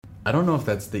I don't know if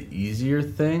that's the easier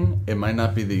thing. It might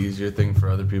not be the easier thing for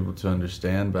other people to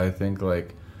understand, but I think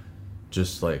like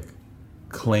just like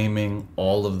claiming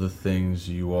all of the things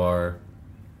you are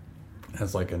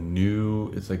as like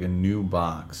it's like a new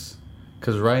box.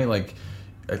 'Cause right, like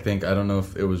I don't know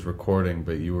if it was recording,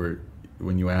 but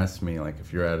when you asked me like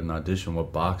if you're at an audition,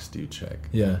 what box do you check?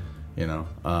 Yeah. You know?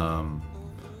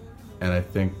 And I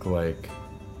think like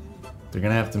they're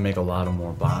gonna have to make a lot of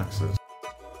more boxes.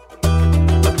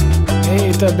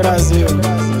 Eita, Brasil,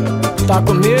 tá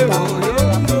comigo?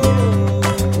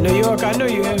 New York, I know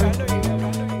you hear me.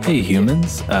 Hey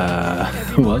humans,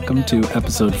 welcome to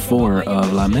episode 4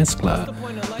 of La Mezcla.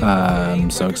 I'm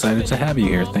so excited to have you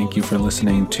here. Thank you for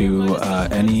listening to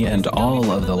any and all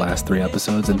of the last 3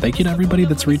 episodes, and thank you to everybody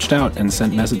that's reached out and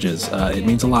sent messages. It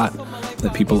means a lot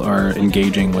that people are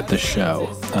engaging with this show,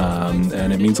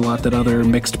 and it means a lot that other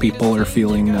mixed people are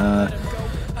feeling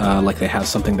like they have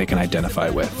something they can identify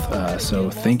with.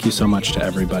 So thank you so much to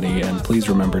everybody, and please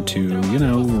remember to,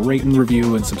 rate and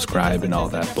review and subscribe and all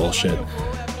that bullshit.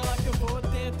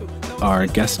 Our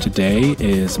guest today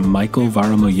is Michael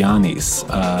Varamogiannis.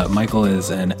 Michael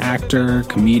is an actor,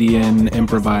 comedian,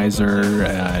 improviser,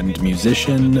 and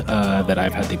musician that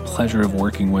I've had the pleasure of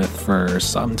working with for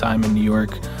some time in New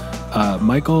York.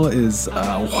 Michael is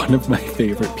one of my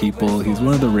favorite people. He's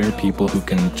one of the rare people who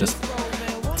can just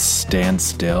stand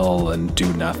still and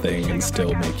do nothing and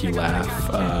still make you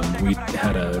laugh. We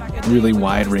had a really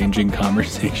wide-ranging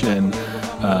conversation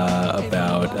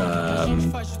about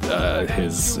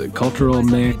his cultural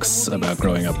mix, about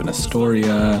growing up in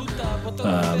Astoria,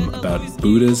 about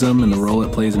Buddhism and the role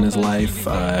it plays in his life,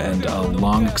 and a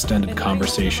long extended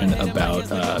conversation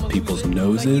about people's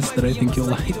noses that I think you'll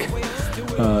like.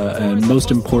 And most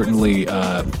importantly,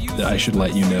 I should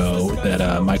let you know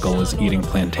that Michael was eating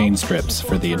plantain strips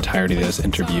for the entirety of this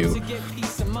interview.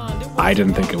 I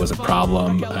didn't think it was a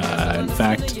problem. In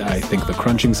fact, I think the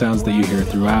crunching sounds that you hear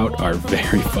throughout are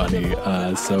very funny.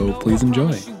 So please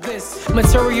enjoy.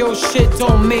 Material shit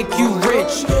don't make you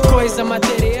rich.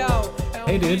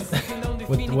 Hey, dude.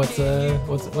 What's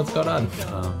going on?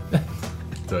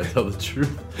 Do I tell the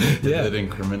truth? Yeah. Is it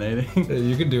incriminating?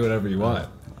 You can do whatever you want.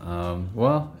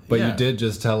 But yeah. You did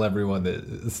just tell everyone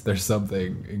that there's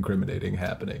something incriminating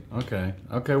happening. Okay.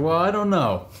 Well, I don't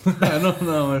know. I don't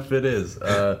know if it is.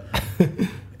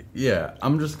 Yeah,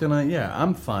 I'm just gonna. Yeah,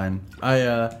 I'm fine. I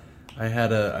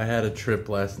had a trip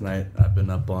last night. I've been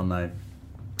up all night,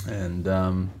 and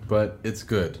but it's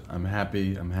good. I'm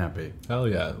happy. Hell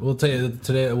yeah! We'll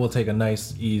take a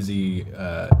nice, easy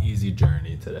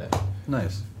journey today.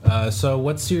 Nice. So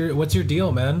what's your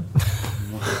deal, man?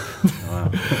 Wow.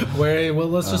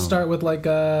 Let's just start with huge.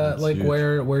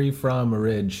 where are you from,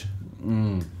 Ridge?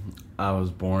 I was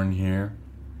born here.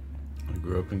 I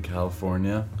grew up in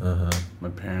California. My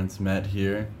parents met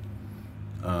here.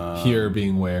 Here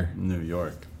being where? New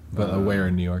York. But where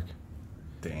in New York?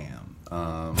 Damn.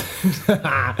 I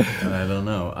don't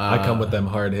know. I come with them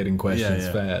hard-hitting questions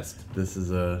fast. This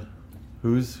is a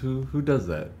who does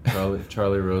that?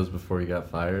 Charlie Rose before he got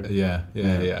fired. Yeah.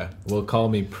 Well, call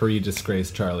me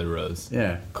pre-disgraced Charlie Rose.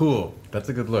 Yeah, cool. That's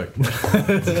a good look.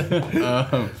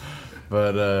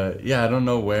 But I don't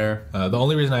know where. The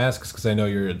only reason I ask is because I know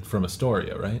you're from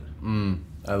Astoria, right?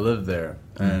 I live there,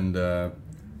 and I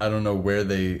don't know where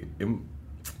they.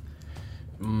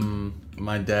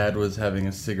 My dad was having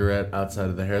a cigarette outside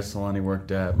of the hair salon he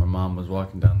worked at. My mom was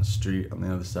walking down the street. On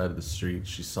the other side of the street,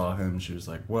 she saw him. She was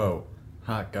like, "Whoa,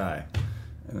 hot guy,"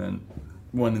 and then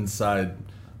went inside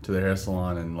to the hair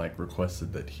salon and like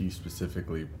requested that he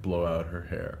specifically blow out her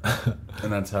hair,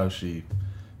 and that's how she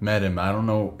met him. I don't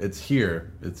know. It's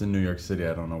here. It's in New York City.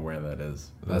 I don't know where that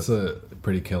is. That's a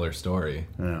pretty killer story.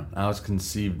 Yeah, I was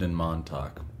conceived in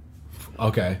Montauk.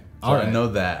 Okay, So all right. I know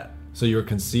that. So you were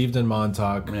conceived in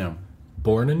Montauk, Yeah,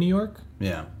 born in New York,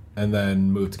 yeah. and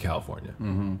then moved to California.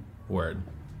 Mm-hmm. Word.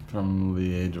 From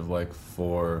the age of like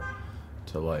 4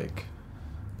 to like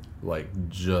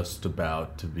just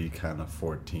about to be kind of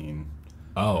 14.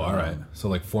 Oh, all right. So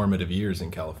like formative years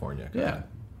in California. Yeah.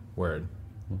 Word.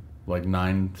 Like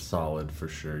 9 solid for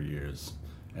sure years,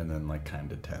 and then like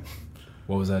kind of 10.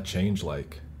 What was that change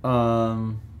like?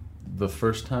 The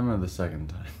first time or the second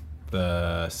time?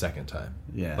 The second time.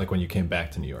 Yeah. Like when you came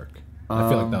back to New York. I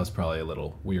feel like that was probably a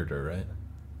little weirder, right?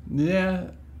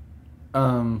 Yeah.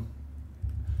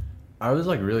 I was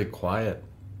like really quiet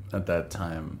at that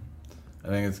time. I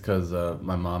think it's because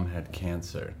my mom had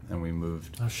cancer and we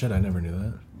moved. Oh shit, I never knew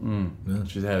that. Yeah.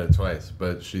 She's had it twice,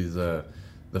 but she's the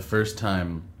first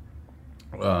time.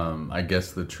 I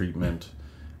guess the treatment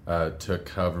took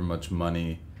however much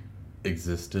money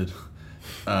existed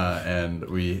And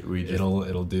we just,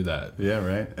 It'll do that. yeah,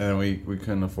 right. And we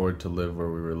couldn't afford to live where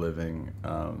we were living,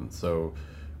 so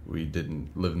we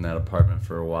didn't live in that apartment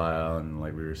for a while, and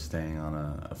like we were staying on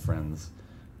a friend's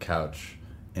couch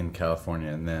in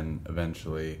California, and then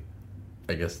eventually,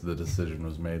 I guess the decision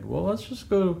was made. Well, let's just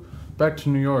go back to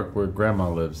New York where Grandma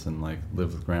lives and like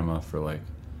live with Grandma for like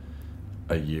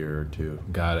a year or two.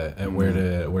 Got it. And where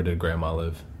did Grandma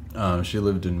live? She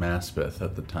lived in Maspeth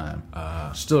at the time.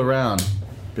 Still around.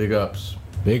 Big ups.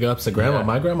 Big ups to Grandma. Yeah.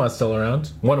 My grandma's still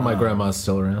around. One of my grandmas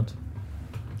still around.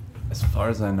 As far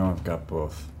as I know, I've got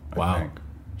both. Wow. I think.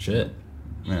 Shit.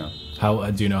 Yeah. How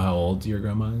do you know how old your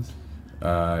grandma is?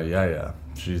 Yeah.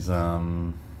 She's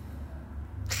Mine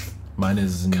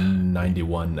is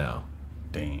 91 now.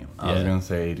 damn. I was Yeah. gonna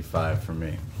say 85 for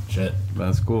me. Shit.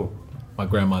 That's cool. My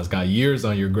grandma's got years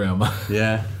on your grandma.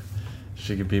 Yeah.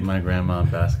 She could beat my grandma in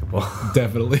basketball.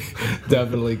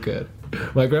 Definitely could.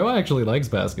 My grandma actually likes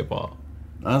basketball.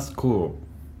 That's cool.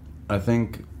 I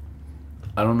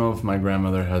don't know if my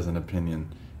grandmother has an opinion.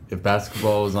 If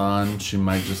basketball was on, she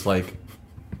might just like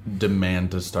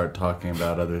demand to start talking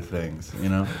about other things, you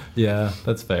know? Yeah,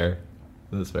 that's fair.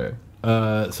 So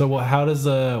how does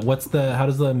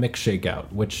the mix shake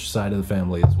out? Which side of the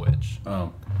family is which?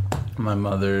 Oh, my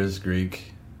mother is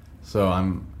Greek, so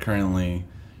I'm currently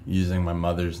using my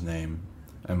mother's name,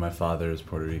 and my father is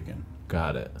Puerto Rican.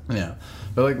 Got it. Yeah,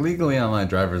 but like legally on my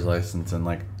driver's license and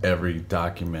like every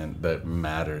document that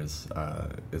matters,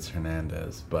 it's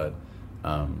Hernandez. But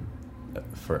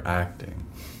for acting,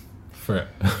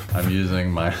 I'm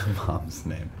using my mom's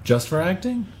name. Just for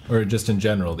acting, or just in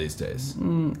general these days?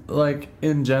 Like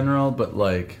in general, but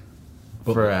like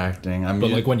for acting, But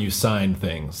like when you sign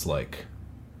things, like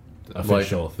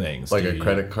official things, like do a you-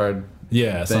 credit card.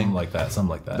 Yeah, thing. something like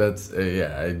that. That's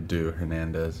yeah, I do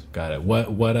Hernandez. Got it.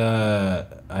 What I've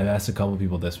asked a couple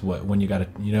people this. When you gotta,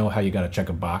 you know how you gotta check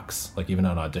a box, like even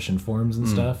on audition forms and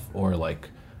stuff, or like,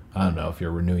 I don't know, if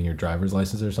you're renewing your driver's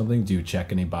license or something, do you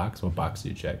check any box? What box do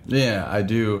you check? Yeah, I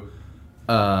do.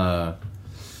 I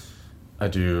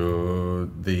do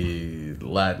the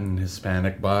Latin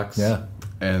Hispanic box. Yeah.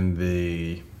 And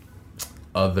the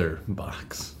other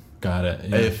box. Got it.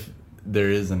 Yeah. If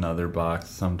there is another box,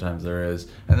 sometimes there is.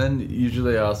 And then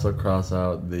usually I also cross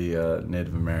out the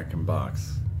Native American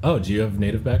box. Oh, do you have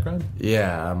native background?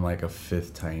 Yeah, I'm like a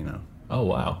fifth Taino. Oh,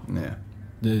 wow. Yeah.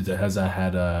 Has that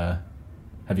had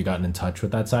have you gotten in touch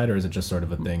with that side, or is it just sort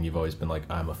of a thing you've always been like,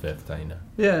 I'm a fifth Taina?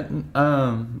 Yeah,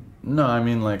 no, I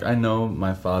mean, like, I know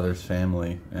my father's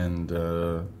family, and,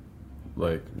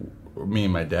 like, me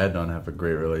and my dad don't have a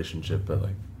great relationship, but,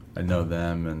 like, I know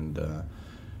them, and,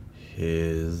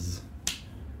 his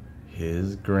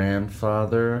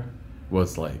grandfather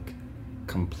was, like,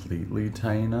 completely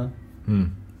Taina.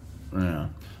 Yeah.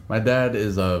 My dad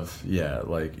is of,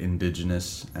 like,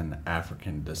 indigenous and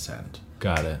African descent.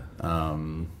 Got it.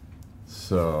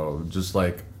 So, just,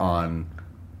 like, on...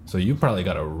 So you probably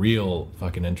got a real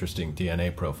fucking interesting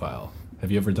DNA profile. Have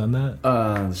you ever done that?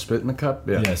 The spit in the cup?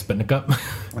 Yeah. Spit in a cup.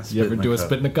 Spit You ever in the do a cup.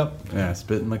 spit in a cup? Yeah,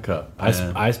 spit in the cup.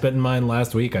 I spit in mine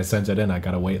last week. I sent it in. I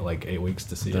gotta wait like 8 weeks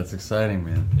to see That's it. exciting,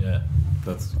 man. Yeah.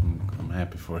 I'm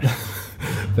happy for you.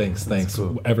 Thanks.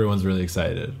 cool. Everyone's really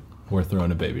excited. We're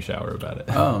throwing a baby shower about it.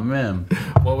 Oh man.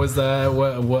 What was that?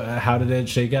 What? How did it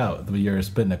shake out? Your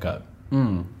spit in a cup.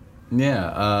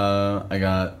 Yeah. I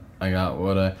got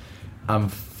what I'm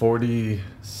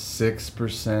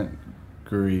 46%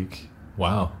 Greek.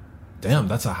 Wow. Damn,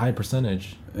 that's a high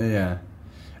percentage. Yeah.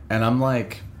 And I'm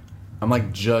like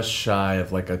just shy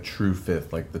of like a true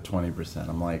fifth, like the 20%.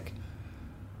 I'm like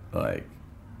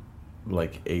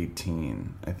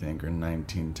 18, I think, or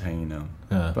 19 Taino.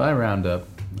 Yeah. But I round up.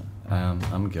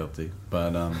 I'm guilty.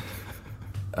 But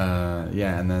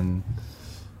yeah, and then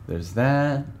there's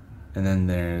that, and then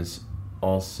there's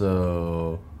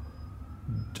also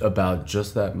about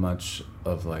just that much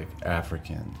of like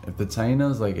African. If the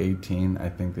Taino's like 18, I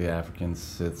think the African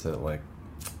sits at like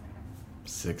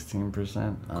 16%. I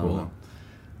don't Cool. know.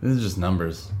 This is just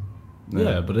numbers.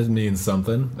 Yeah, but it means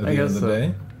something at the end guess of the so.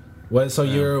 day. What? So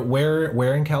you're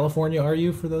where in California are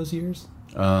you for those years?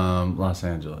 Los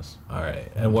Angeles. All right.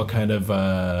 And what kind of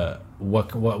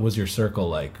what was your circle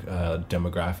like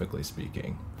demographically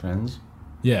speaking? Friends?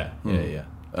 Yeah.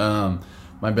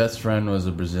 My best friend was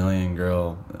a Brazilian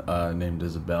girl named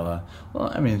Isabella.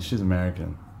 Well, I mean, she's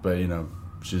American, but you know,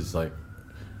 she's like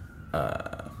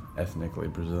ethnically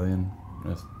Brazilian,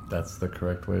 if that's the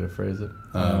correct way to phrase it.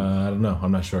 I don't know.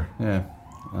 I'm not sure. Yeah,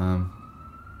 I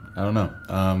don't know.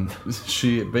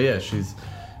 She's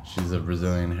of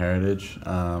Brazilian heritage.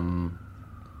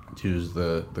 She was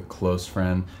the close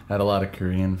friend. Had a lot of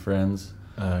Korean friends.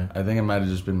 I think it might have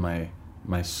just been my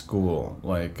school.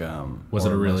 Like, was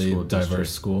it a really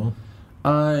diverse school?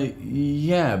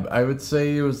 Yeah, I would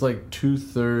say it was like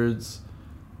 2/3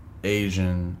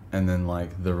 Asian, and then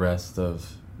like the rest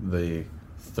of the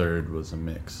third was a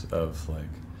mix of like,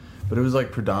 but it was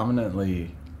like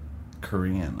predominantly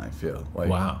Korean. I feel like,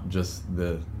 wow, just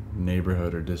the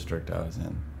neighborhood or district I was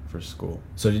in for school.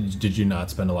 So did you not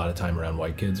spend a lot of time around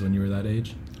white kids when you were that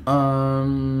age?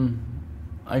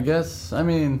 I guess, I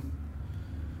mean,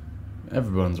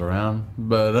 everyone's around,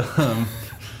 but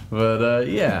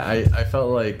yeah, I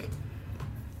felt like,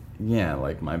 yeah,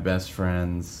 like my best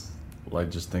friends, like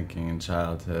just thinking in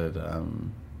childhood,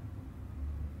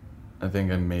 I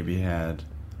think I maybe had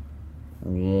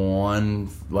one,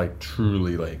 like,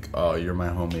 truly, like, oh, you're my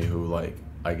homie, who, like,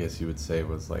 I guess you would say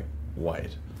was, like,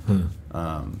 white.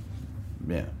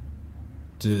 Yeah.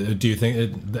 Do you think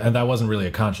and that wasn't really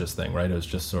a conscious thing, right? It was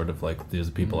just sort of like, these are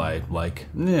the people I like.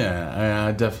 Yeah,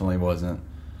 I definitely wasn't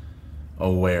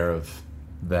aware of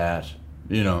that,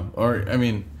 you know, or, I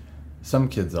mean, some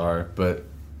kids are, but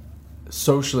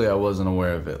socially I wasn't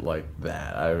aware of it like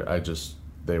that. I just,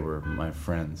 they were my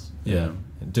friends. Yeah. You know?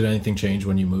 Did anything change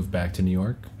when you moved back to New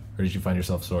York? Or did you find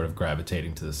yourself sort of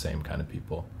gravitating to the same kind of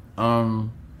people?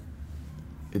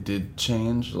 It did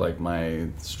change. Like, my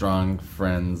strong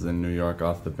friends in New York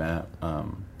off the bat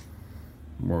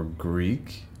were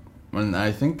Greek. And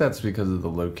I think that's because of the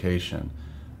location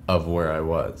of where I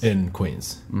was. In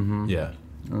Queens. Mm-hmm. Yeah.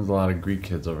 There was a lot of Greek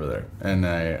kids over there. And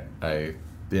I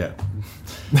yeah.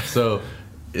 So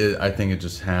I think it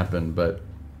just happened. But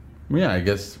yeah, I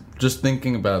guess just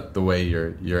thinking about the way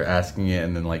you're asking it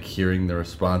and then like hearing the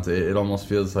response, it almost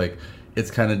feels like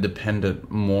it's kind of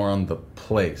dependent more on the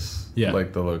place,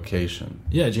 like the location.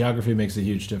 Yeah, geography makes a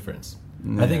huge difference.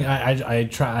 Yeah. I think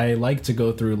I like to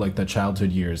go through like the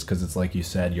childhood years, because it's like you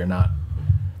said,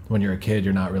 when you're a kid,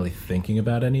 you're not really thinking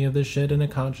about any of this shit in a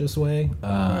conscious way.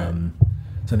 Right.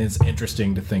 So I think it's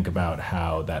interesting to think about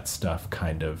how that stuff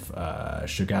kind of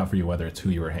shook out for you, whether it's who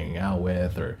you were hanging out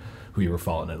with or who you were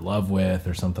falling in love with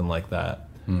or something like that.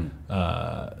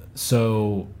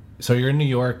 So you're in New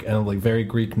York and like very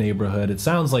Greek neighborhood. It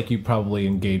sounds like you probably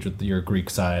engage with your Greek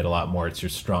side a lot more. It's your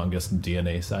strongest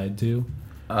DNA side too.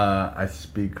 I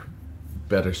speak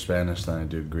better Spanish than I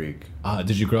do Greek.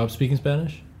 Did you grow up speaking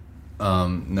Spanish?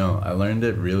 No, I learned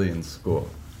it really in school,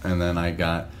 and then I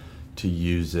got to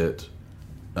use it.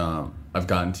 I've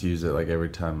gotten to use it like every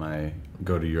time I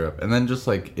go to Europe, and then just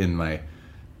like in my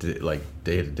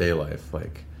day-to-day life,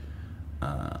 like.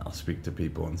 I'll speak to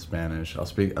people in Spanish.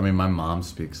 My mom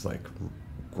speaks like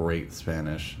great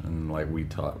Spanish, and like we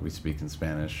speak in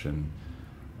Spanish, and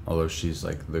although she's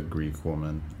like the Greek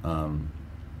woman,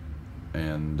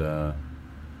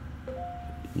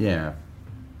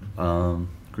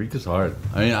 Greek is hard.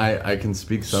 I mean, I can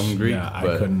speak some Greek, yeah,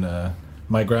 but I couldn't.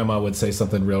 My grandma would say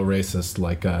something real racist,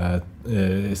 like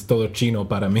 "Es todo chino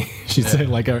para mí." She'd say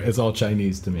like it's all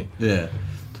Chinese to me. Yeah,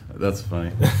 that's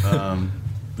funny.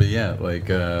 But yeah, like,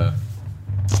 yeah.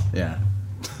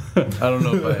 I don't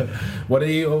know if what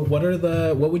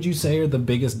would you say are the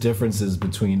biggest differences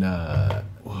between wow,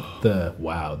 that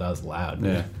was loud,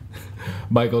 man. Yeah.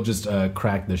 Michael just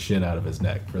cracked the shit out of his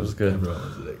neck. That was good.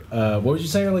 What would you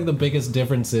say are like the biggest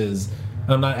differences?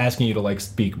 I'm not asking you to like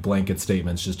speak blanket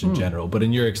statements just in general, but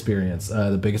in your experience,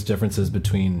 the biggest differences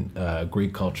between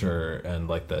Greek culture and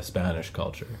like the Spanish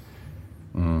culture.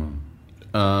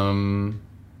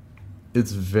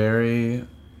 It's very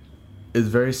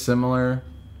similar,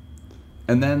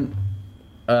 and then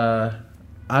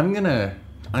I'm gonna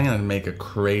make a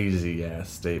crazy ass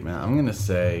statement. I'm gonna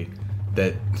say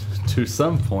that to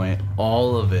some point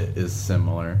all of it is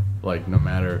similar, like no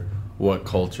matter what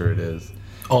culture it is.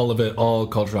 All of it, all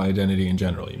cultural identity in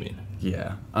general, you mean?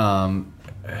 Yeah.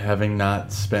 Having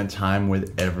not spent time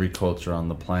with every culture on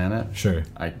the planet, sure,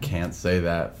 I can't say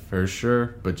that for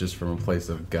sure, but just from a place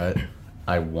of gut,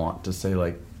 I want to say,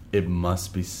 like, it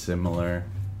must be similar,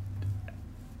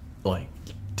 like,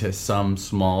 to some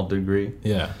small degree.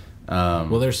 Yeah.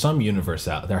 Well, there's some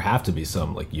there have to be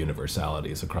some, like,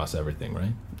 universalities across everything,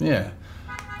 right? Yeah.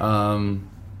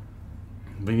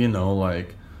 But, you know,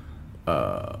 like,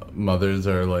 mothers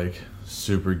are, like,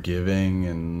 super giving,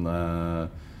 and,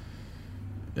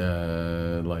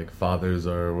 like, fathers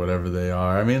are whatever they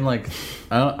are. I mean, like,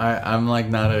 I'm, like,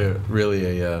 not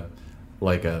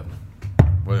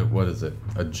what is it?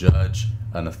 A judge,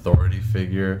 an authority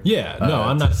figure? Yeah, no,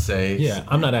 I'm not say. Yeah,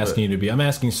 I'm not asking you to be. I'm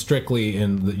asking strictly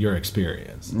in your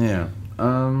experience. Yeah,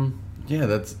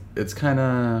 yeah. It's kind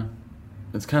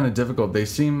of difficult. They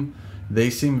seem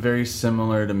very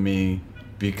similar to me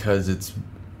because it's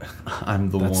I'm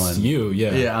the That's one. you,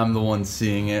 yeah. Yeah, I'm the one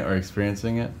seeing it or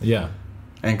experiencing it. Yeah.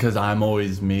 And because I'm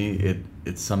always me,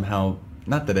 it's somehow,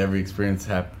 not that every experience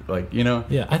like, you know.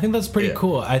 Yeah, I think that's pretty Yeah.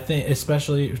 cool. I think,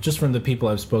 especially just from the people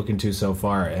I've spoken to so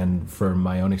far, and from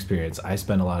my own experience, I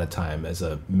spend a lot of time as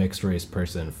a mixed race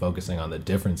person focusing on the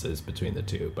differences between the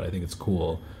two. But I think it's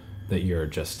cool that you're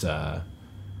just,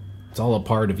 it's all a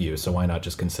part of you, so why not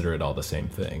just consider it all the same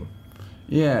thing?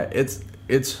 Yeah, it's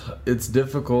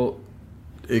difficult.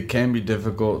 It can be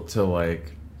difficult to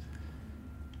like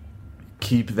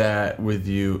keep that with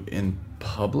you in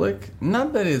public.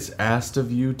 Not that it's asked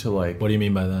of you to like. What do you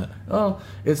mean by that? Oh,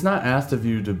 it's not asked of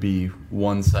you to be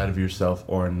one side of yourself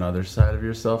or another side of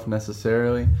yourself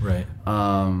necessarily. Right.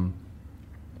 And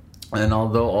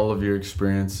although all of your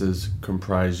experiences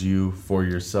comprise you for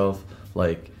yourself,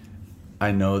 like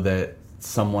I know that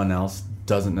someone else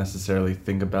doesn't necessarily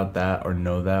think about that or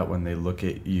know that when they look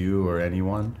at you or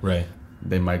anyone. Right.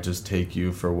 They might just take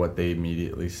you for what they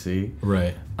immediately see.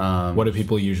 Right. What do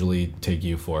people usually take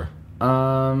you for?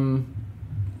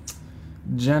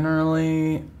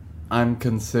 Generally, I'm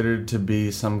considered to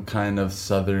be some kind of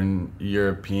Southern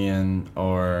European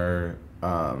or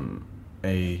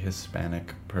a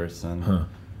Hispanic person.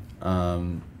 Huh.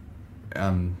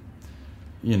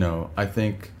 You know, I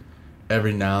think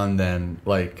every now and then,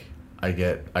 like I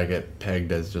get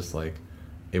pegged as just like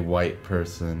a white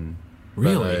person.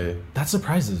 Really? That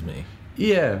surprises me.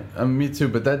 Yeah, me too,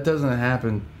 but that doesn't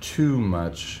happen too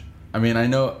much. I mean, I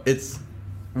know it's,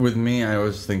 with me, I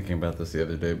was thinking about this the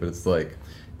other day, but it's like,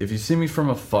 if you see me from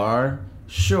afar,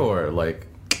 sure, like,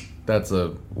 that's a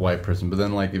white person. But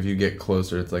then, like, if you get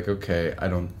closer, it's like, okay, I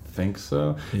don't think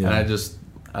so. Yeah. And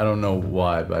I don't know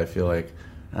why, but I feel like,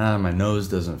 my nose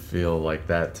doesn't feel like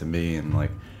that to me. And,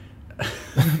 like,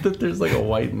 that there's, like, a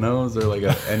white nose or, like,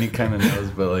 any kind of nose,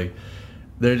 but, like,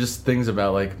 there are just things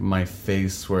about, like, my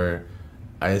face where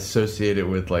I associate it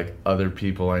with, like, other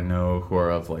people I know who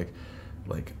are of, like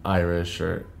Irish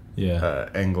or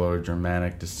Anglo or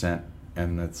Germanic descent,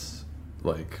 and it's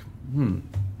like,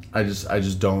 I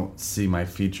just don't see my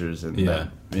features in that,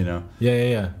 you know?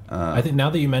 Yeah. I think now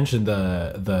that you mentioned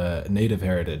the native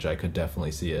heritage, I could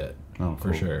definitely see it. Oh,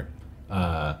 for cool. sure.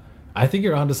 I think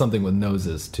you're onto something with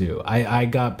noses too. I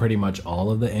got pretty much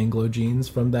all of the Anglo genes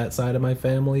from that side of my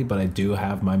family, but I do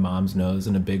have my mom's nose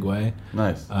in a big way.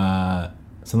 Nice.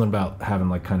 Something about having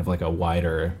like kind of like a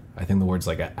wider, I think the word's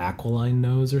like an aquiline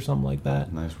nose or something like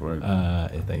that. Nice word.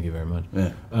 Thank you very much.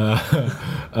 Yeah.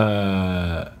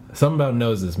 Something about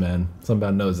noses, man. Something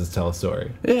about noses tell a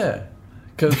story. Yeah.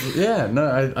 Cause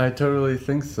I totally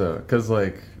think so. Cause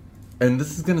like, and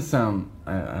this is gonna sound,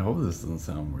 I hope this doesn't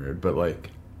sound weird, but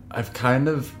like, I've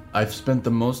spent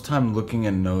the most time looking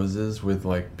at noses with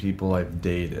like people I've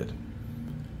dated.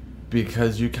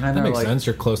 Because you kind of That makes like, sense.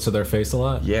 You're close to their face a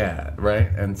lot. yeah, right?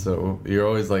 And so you're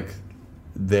always like,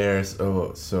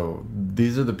 so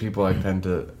these are the people I tend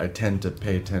to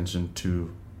pay attention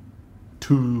to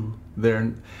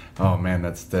their, oh man,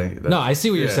 that's No, I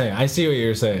see what you're saying. I see what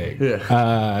you're saying.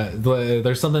 Yeah.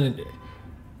 There's something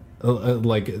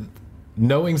like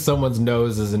knowing someone's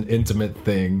nose is an intimate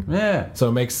thing. Yeah. So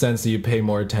it makes sense that you pay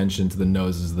more attention to the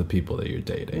noses of the people that you're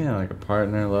dating. Yeah, like a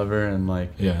partner, lover, and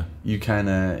like, Yeah. you kind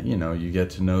of, you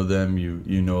get to know them,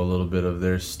 you know a little bit of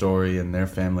their story and their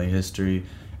family history,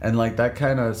 and like that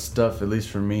kind of stuff, at least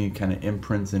for me, kind of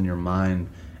imprints in your mind.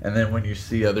 And then when you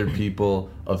see other people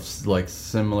of like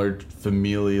similar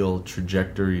familial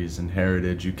trajectories and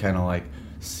heritage, you kind of like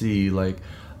see like,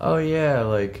 oh yeah,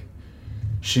 like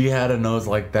she had a nose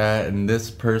like that, and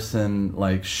this person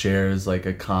like shares like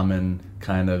a common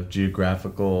kind of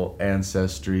geographical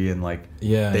ancestry, and like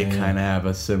they kind of have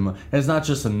a similar, and it's not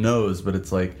just a nose, but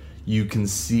it's like you can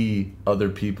see other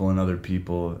people and other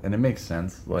people, and it makes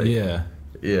sense. Like, yeah.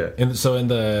 And so and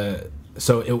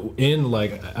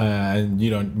you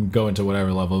don't go into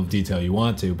whatever level of detail you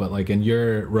want to, but like in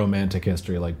your romantic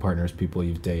history, like partners, people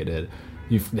you've dated,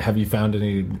 have you found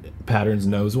any patterns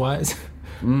nose wise?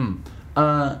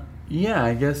 Yeah,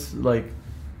 I guess like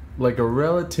a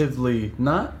relatively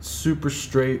not super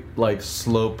straight, like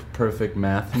slope perfect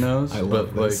math nose. I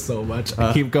love this so much.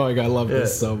 I keep going. I love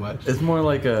this so much. It's more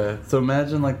like so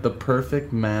imagine like the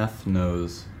perfect math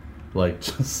nose, like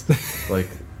just like,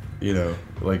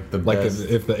 like the like best.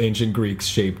 if the ancient Greeks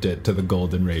shaped it to the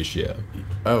golden ratio.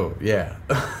 Oh yeah,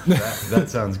 that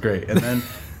sounds great. And then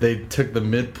they took the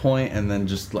midpoint and then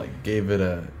just like gave it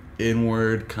a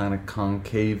inward kind of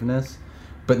concaveness,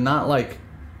 but not like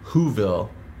Whoville,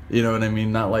 you know what I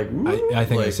mean? Not like woo, I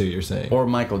think like, I see what you're saying. Or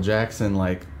Michael Jackson,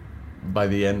 like by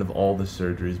the end of all the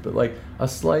surgeries, but like a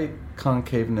slight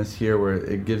concaveness here where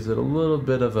it gives it a little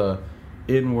bit of a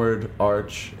inward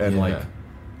arch and like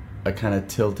a kind of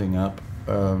tilting up.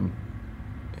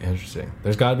 Interesting.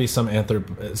 There's got to be some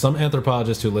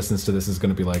anthropologist who listens to this is going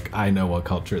to be like, I know what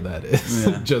culture that is,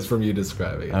 just from you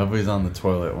describing it. I hope he's on the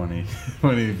toilet when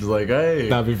he's like, hey,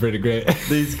 that'd be pretty great.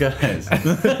 These guys.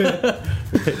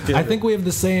 I think we have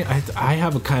the same. I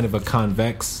have a kind of a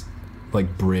convex,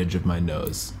 like, bridge of my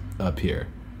nose up here.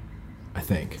 I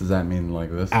think. Does that mean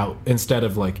like this? Out instead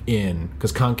of like in,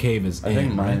 because concave is in. I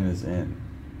think mine is in.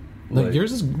 Like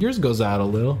yours goes out a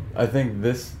little. I think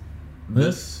this.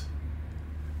 I see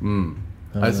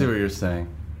what you're saying.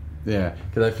 Yeah,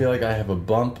 because I feel like I have a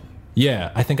bump.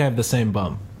 Yeah, I think I have the same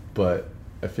bump. But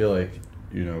I feel like,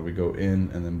 we go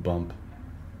in and then bump.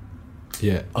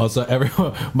 Yeah. Also,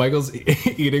 Michael's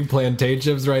eating plantain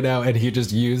chips right now, and he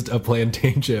just used a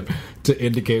plantain chip to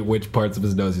indicate which parts of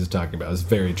his nose he's talking about. It's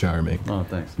very charming. Oh,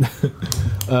 thanks.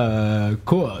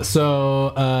 Cool.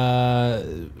 So,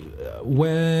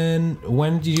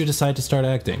 when did you decide to start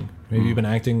acting? Have you been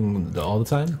acting all the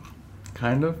time?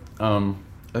 Kind of.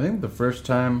 I think the first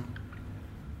time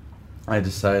I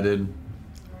decided,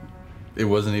 it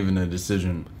wasn't even a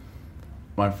decision.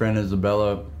 My friend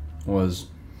Isabella was...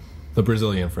 The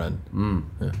Brazilian friend.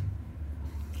 Yeah.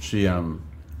 She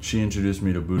introduced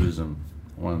me to Buddhism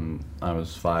when I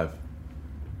was 5.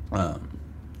 And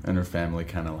her family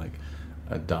kind of like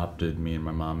adopted me and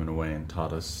my mom in a way and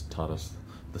taught us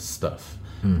the stuff.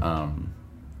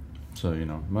 So,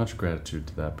 much gratitude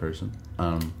to that person.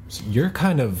 So you're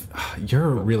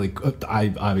really,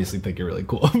 I obviously think you're really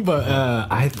cool, but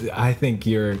I think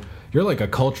you're like a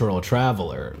cultural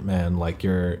traveler, man. Like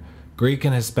you're Greek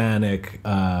and Hispanic,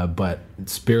 but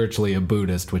spiritually a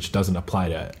Buddhist, which doesn't apply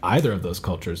to either of those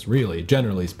cultures, really,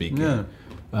 generally speaking. Yeah.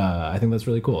 I think that's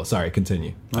really cool. Sorry,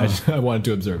 continue. Oh. I wanted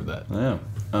to observe that. Yeah.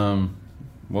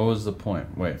 What was the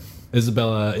point? Wait.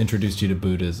 Isabella introduced you to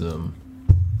Buddhism.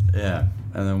 Yeah.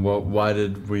 And then why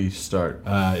did we start?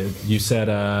 You said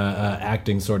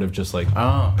acting sort of just like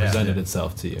presented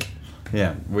itself to you.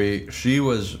 Yeah. She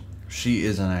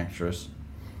is an actress,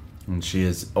 and she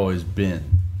has always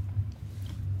been.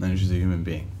 And she's a human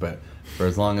being, but for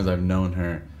as long as I've known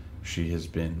her, she has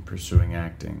been pursuing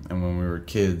acting. And when we were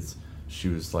kids, she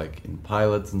was like in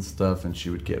pilots and stuff, and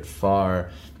she would get far,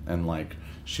 and like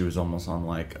she was almost on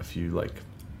like a few like,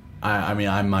 I mean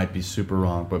I might be super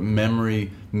wrong, but memory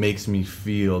makes me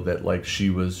feel that like she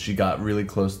got really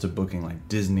close to booking like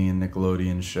Disney and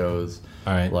Nickelodeon shows,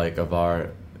 like of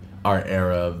our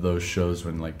era of those shows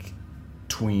when like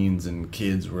tweens and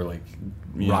kids were like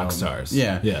rock stars.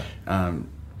 Yeah.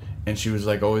 And she was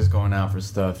like always going out for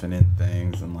stuff and in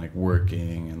things and like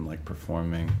working and like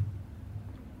performing.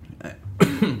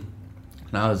 And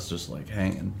I was just like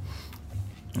hanging.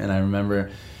 And I remember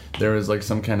there was like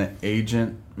some kind of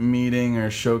agent meeting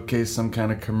or showcase, some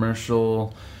kind of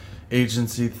commercial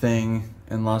agency thing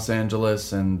in Los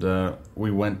Angeles, and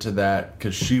we went to that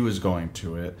because she was going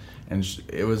to it. And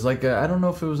it was like, I don't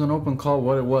know if it was an open call,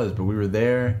 what it was, but we were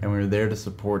there, and we were there to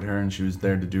support her, and she was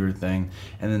there to do her thing.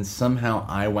 And then somehow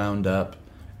I wound up,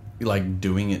 like,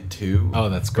 doing it too. Oh,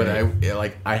 that's great.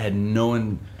 But I had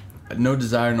no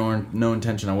desire, nor no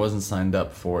intention. I wasn't signed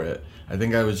up for it. I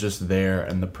think I was just there,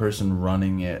 and the person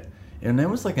running it, and it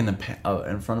was like in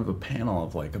front of a panel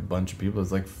of like a bunch of people. It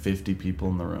was like 50 people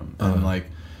in the room, and like,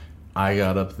 I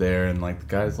got up there and like the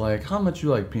guy's like, how much you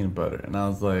like peanut butter? And I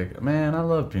was like, man, I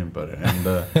love peanut butter. And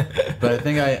but I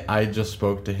think I just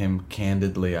spoke to him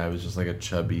candidly. I was just like a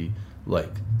chubby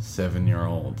like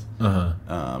 7-year-old.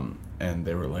 And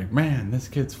they were like, man, this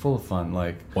kid's full of fun.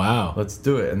 Like, wow, let's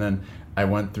do it. And then I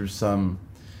went through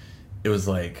it was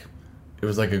like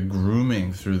a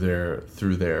grooming through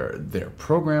their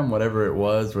program, whatever it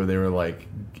was, where they were like,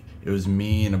 it was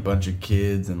me and a bunch of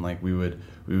kids, and like we would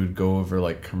go over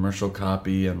like commercial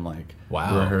copy and like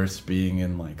rehearse being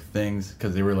in like things,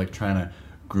 because they were like trying to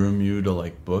groom you to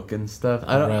like book and stuff.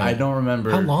 I don't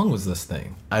remember. How long was this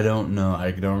thing? I don't know.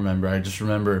 I don't remember. I just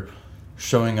remember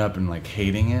showing up and like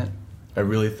hating it. I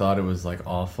really thought it was like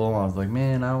awful. I was like,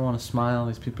 man, I don't want to smile.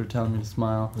 These people are telling me to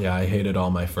smile. Yeah, I hated all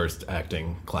my first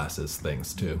acting classes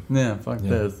things too. Yeah, fuck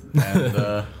this.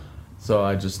 And so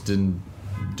I just didn't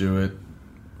do it.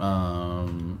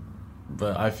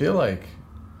 But I feel like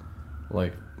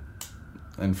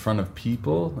in front of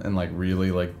people and like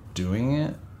really like doing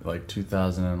it, like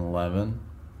 2011.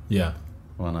 Yeah.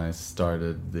 When I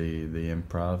started the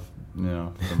improv,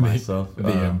 for myself. the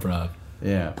improv.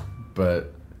 Yeah,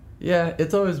 but yeah,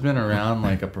 it's always been around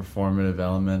like a performative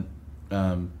element,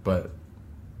 but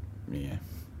yeah,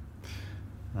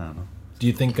 I don't know. Do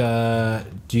you think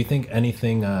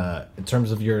anything in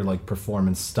terms of your like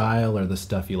performance style or the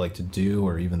stuff you like to do,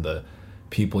 or even the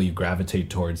people you gravitate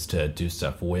towards to do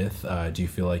stuff with? Do you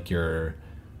feel like your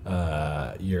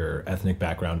ethnic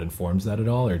background informs that at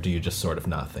all, or do you just sort of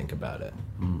not think about it?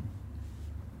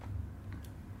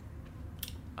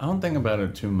 I don't think about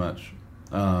it too much.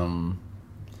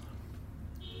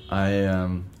 I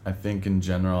think in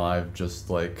general I've just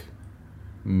like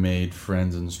made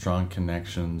friends and strong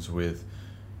connections with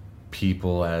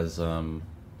people as I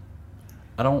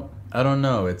don't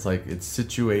know, it's like it's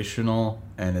situational,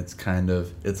 and it's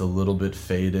a little bit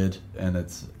faded, and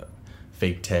it's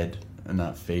fated and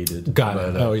not faded. Got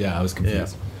it. Oh yeah, I was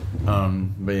confused. Yeah.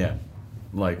 But yeah,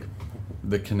 like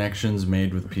the connections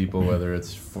made with people, whether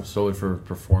it's solely for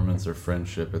performance or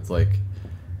friendship, it's like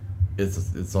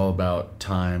it's all about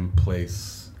time,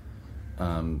 place,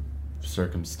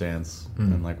 circumstance,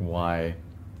 and like why.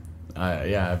 I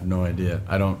have no idea.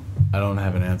 I don't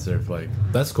have an answer for like.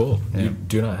 That's cool. Yeah. You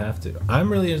do not have to.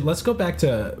 Let's go back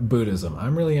to Buddhism.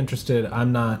 I'm really interested.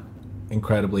 I'm not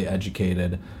incredibly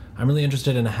educated. I'm really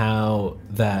interested in how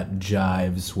that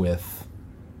jives with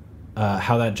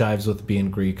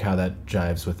being Greek, how that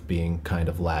jives with being kind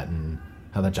of Latin,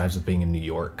 how that jives with being in New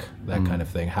York, that kind of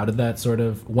thing. How did that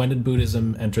when did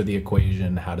Buddhism enter the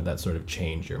equation? How did that sort of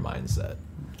change your mindset?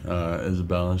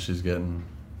 Isabella, she's getting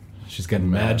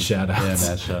mad shout-outs. Yeah,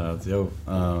 mad shout-outs. Yo,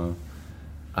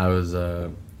 I was,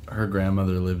 her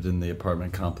grandmother lived in the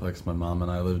apartment complex my mom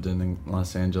and I lived in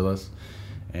Los Angeles,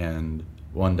 and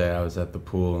one day I was at the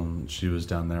pool and she was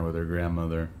down there with her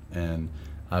grandmother, and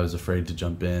I was afraid to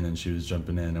jump in and she was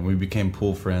jumping in, and we became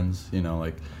pool friends,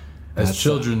 like as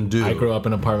children do. I grew up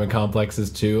in apartment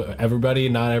complexes too.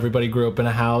 Not everybody grew up in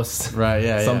a house. Right,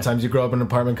 yeah. Sometimes you grow up in an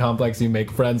apartment complex, you make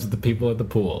friends with the people at the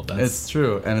pool. It's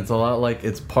true, and it's a lot like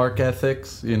it's park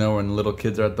ethics, when little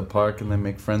kids are at the park and they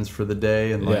make friends for the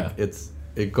day, and like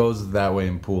it goes that way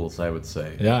in pools, I would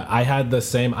say. Yeah, I had the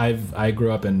same. I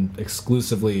grew up in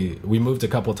exclusively. We moved a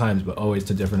couple times, but always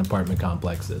to different apartment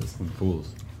complexes. With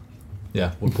pools.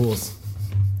 Yeah, with pools.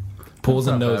 Pools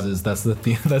and noses. Bad. That's the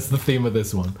theme. That's the theme of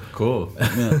this one. Cool.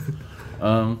 Yeah.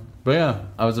 But yeah,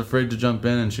 I was afraid to jump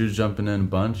in, and she was jumping in a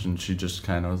bunch, and she just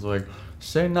kind of was like,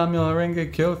 "Say Namyo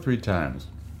Renge Kyo 3 times."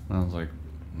 And I was like,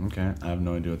 "Okay, I have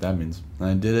no idea what that means." And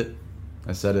I did it.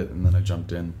 I said it, and then I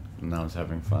jumped in, and I was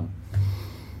having fun.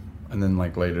 And then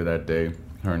like later that day,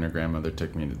 her and her grandmother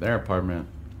took me to their apartment,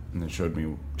 and they showed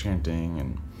me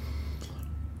chanting,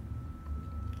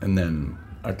 and then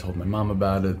I told my mom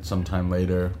about it sometime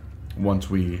later. Once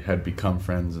we had become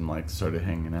friends and like started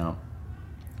hanging out,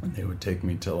 and they would take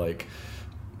me to like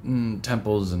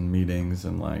temples and meetings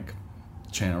and like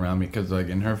chant around me, because like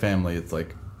in her family it's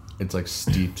like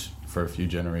steeped for a few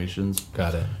generations.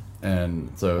 Got it.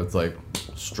 And so it's like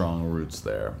strong roots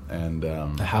there. And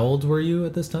how old were you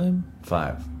at this time?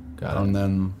 5. Got it. And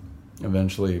then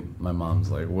eventually my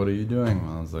mom's like, "What are you doing?" And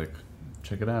I was like,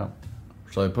 "Check it out."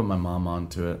 So I put my mom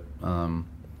onto it.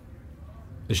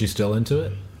 Is she still into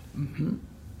it? Mm-hmm.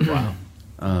 Wow.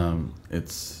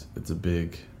 It's a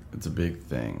big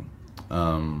thing.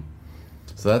 So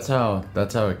that's how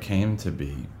it came to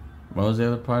be. What was the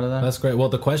other part of that? That's great. Well,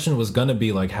 the question was gonna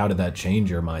be like, how did that change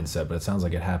your mindset? But it sounds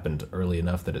like it happened early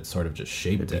enough that it sort of just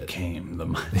shaped it. It became the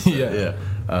mindset.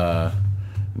 Yeah. I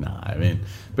mean,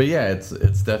 but yeah,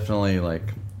 it's definitely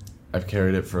like I've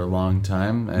carried it for a long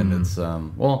time, and it's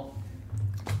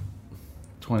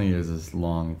 20 years is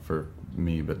long for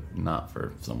me, but not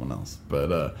for someone else.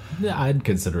 But yeah, I'd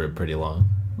consider it pretty long.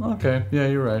 Okay, yeah,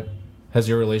 you're right. Has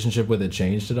your relationship with it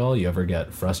changed at all? You ever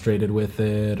get frustrated with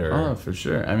it, or? Oh, for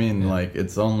sure. I mean, like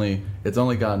it's only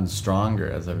gotten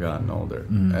stronger as I've gotten older.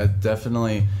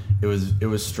 Definitely, it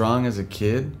was strong as a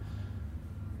kid,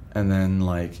 and then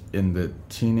like in the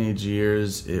teenage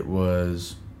years, it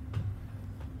was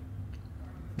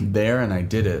there, and I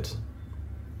did it,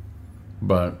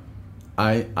 but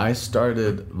I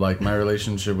started, like, my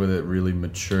relationship with it really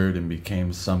matured and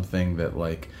became something that,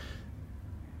 like,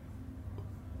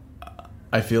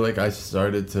 I feel like I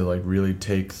started to, like, really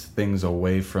take things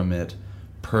away from it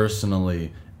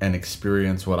personally and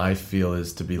experience what I feel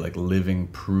is to be, like, living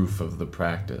proof of the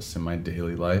practice in my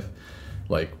daily life.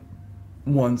 Like,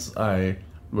 once I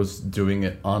was doing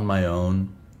it on my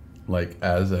own, like,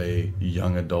 as a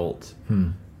young adult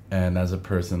and as a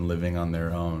person living on their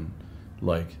own,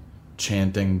 like,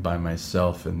 chanting by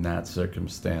myself in that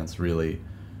circumstance really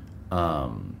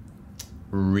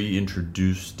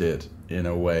reintroduced it in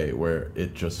a way where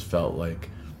it just felt like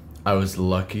I was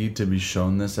lucky to be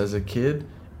shown this as a kid.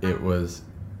 It was,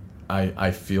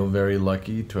 I feel very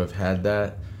lucky to have had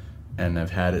that, and I've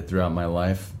had it throughout my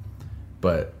life.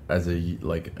 But as a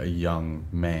young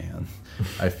man,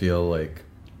 I feel like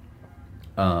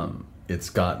it's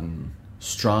gotten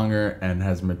stronger and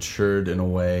has matured in a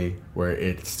way where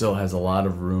it still has a lot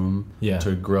of room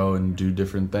to grow and do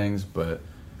different things, but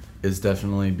it's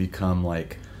definitely become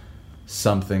like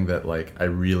something that like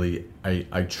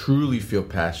I truly feel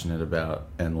passionate about,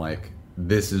 and like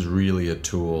this is really a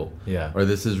tool, or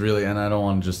this is really, and I don't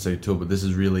want to just say tool, but this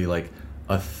is really like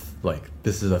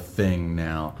this is a thing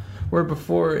now, where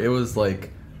before it was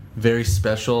like very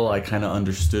special. I kind of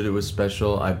understood it was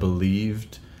special, I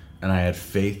believed and I had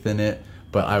faith in it,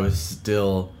 but I was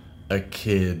still a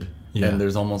kid, and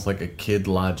there's almost like a kid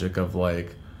logic of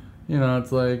like, you know,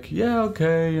 it's like, yeah,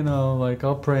 okay, you know, like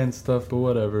I'll pray and stuff, but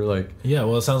whatever, like. Yeah,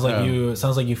 well, it sounds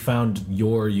like you found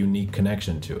your unique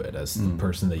connection to it as the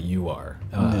person that you are.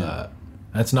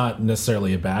 That's not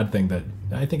necessarily a bad thing. That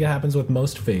I think it happens with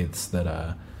most faiths,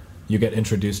 that you get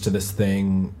introduced to this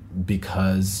thing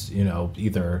because, you know,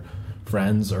 either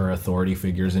friends or authority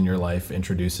figures in your life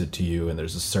introduce it to you, and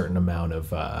there's a certain amount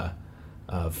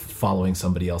of following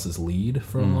somebody else's lead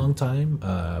for a long time,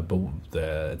 but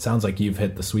it sounds like you've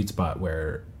hit the sweet spot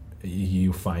where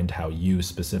you find how you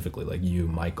specifically, like you,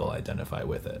 Michael, identify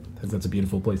with it. I think that's a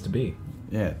beautiful place to be.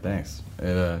 Yeah, thanks.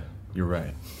 You're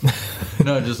right.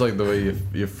 No, just like the way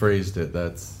you phrased it.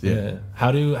 That's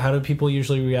How do people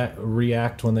usually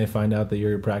react when they find out that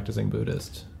you're a practicing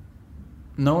Buddhist?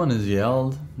 No one has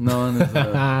yelled. No one is.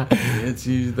 It's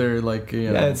either like,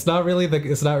 you know. Yeah, it's not really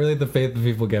the faith that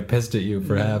people get pissed at you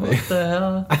for having. What the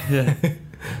hell? Yeah,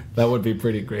 that would be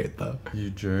pretty great though. You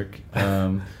jerk.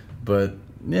 But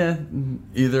yeah,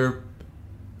 either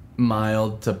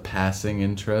mild to passing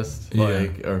interest,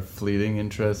 like, or fleeting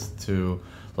interest to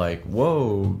like,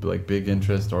 whoa, like big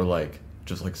interest, or like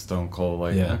just like stone cold,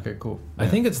 like, okay, cool. I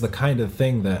think it's the kind of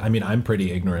thing that, I mean, I'm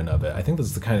pretty ignorant of it. I think this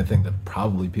is the kind of thing that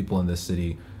probably people in this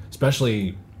city,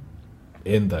 especially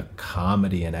in the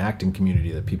comedy and acting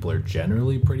community, that people are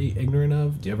generally pretty ignorant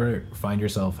of. Do you ever find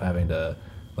yourself having to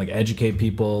like educate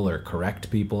people or correct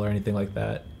people or anything like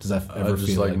that? Does that ever just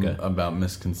feel like about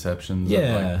misconceptions?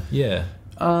 Yeah.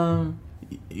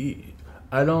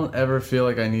 I don't ever feel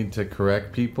like I need to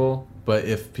correct people. But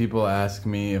if people ask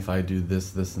me if I do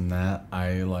this, and that,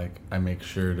 I make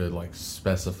sure to like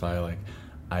specify, like,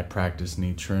 I practice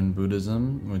Nichiren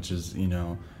Buddhism, which is, you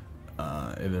know,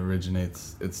 it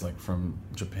originates, it's like from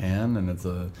Japan, and it's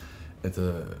a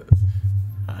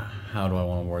how do I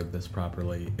want to word this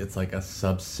properly? It's like a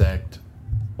subsect,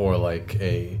 or like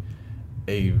a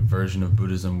version of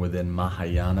Buddhism within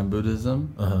Mahayana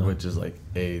Buddhism, which is like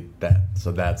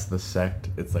so that's the sect.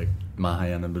 It's like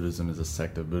Mahayana Buddhism is a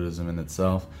sect of Buddhism in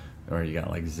itself, or you got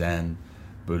like Zen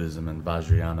Buddhism and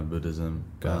Vajrayana Buddhism,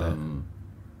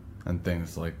 and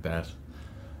things like that.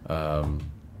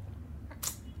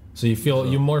 So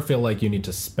you more feel like you need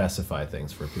to specify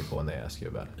things for people when they ask you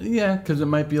about it. Yeah, because it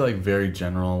might be like very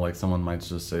general. Like someone might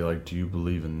just say like, "Do you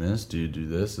believe in this? Do you do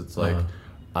this?" It's like,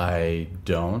 I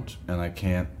don't, and I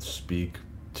can't speak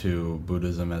to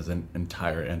Buddhism as an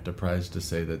entire enterprise to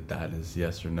say that is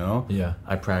yes or no. Yeah.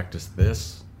 I practice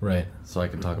this. Right. So I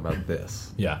can talk about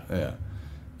this. Yeah. Yeah.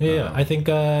 Yeah. I think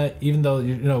even though,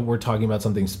 you know, we're talking about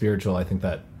something spiritual, I think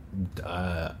that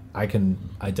I can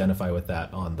identify with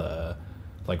that on the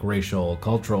like racial,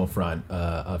 cultural front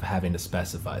of having to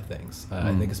specify things.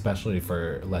 I think especially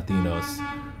for Latinos,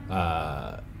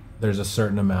 there's a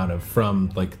certain amount of,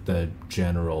 from like the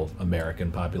general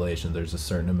American population, there's a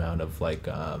certain amount of like,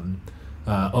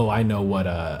 I know what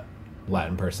a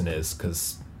Latin person is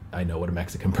because I know what a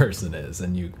Mexican person is,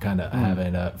 and you kind of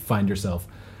having to find yourself,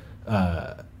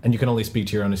 and you can only speak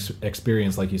to your own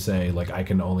experience, like you say, like I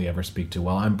can only ever speak to,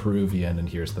 well, I'm Peruvian, and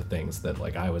here's the things that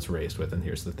like I was raised with, and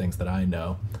here's the things that I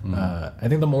know. I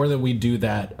think the more that we do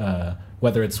that,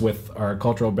 whether it's with our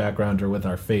cultural background or with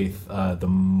our faith, the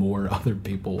more other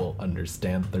people will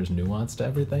understand that there's nuance to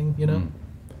everything, you know?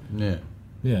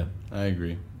 Yeah, I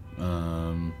agree.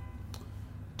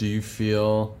 Do you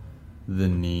feel the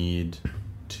need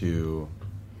to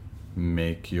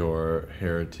make your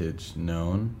heritage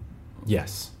known?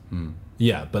 Yes.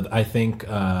 Yeah, but I think,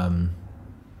 and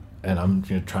I'm going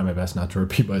to try my best not to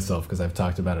repeat myself because I've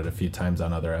talked about it a few times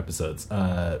on other episodes.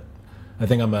 I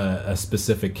think I'm a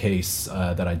specific case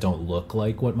that I don't look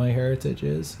like what my heritage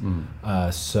is.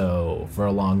 So for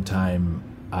a long time,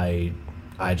 I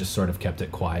just sort of kept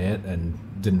it quiet and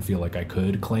didn't feel like I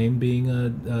could claim being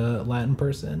a Latin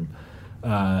person.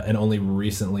 And only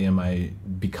recently am I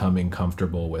becoming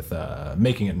comfortable with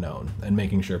making it known and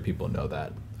making sure people know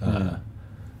that.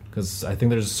 Because I think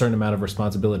there's a certain amount of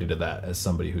responsibility to that as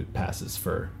somebody who passes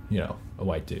for, you know, a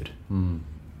white dude.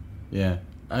 Yeah,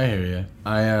 I hear you.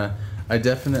 I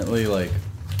definitely, like,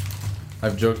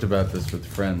 I've joked about this with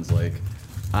friends. Like,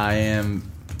 I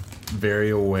am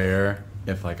very aware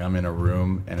if like I'm in a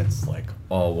room and it's like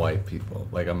all white people.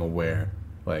 Like I'm aware.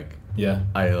 Like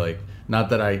I like not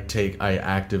that I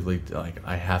actively like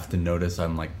I have to notice.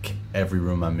 I'm like every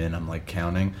room I'm in I'm like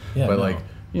counting. Yeah, but no. like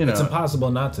you know it's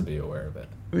impossible not to be aware of it.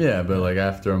 Yeah, but like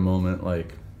after a moment,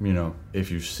 like you know,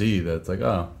 if you see that, it's like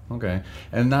oh okay,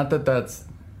 and not that that's.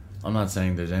 I'm not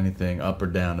saying there's anything up or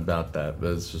down about that, but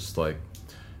it's just like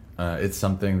it's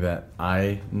something that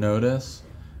I notice,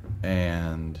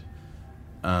 and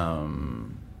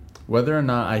whether or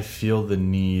not I feel the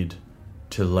need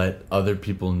to let other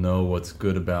people know what's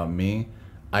good about me,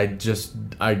 I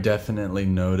definitely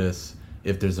notice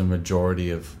if there's a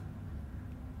majority of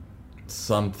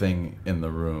something in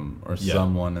the room or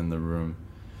someone in the room.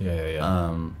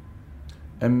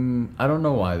 And I don't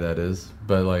know why that is,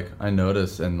 but like I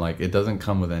notice, and like it doesn't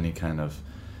come with any kind of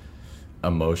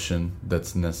emotion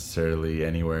that's necessarily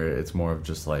anywhere. It's more of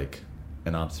just like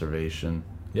an observation.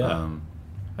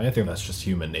 I think that's just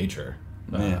human nature.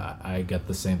 I get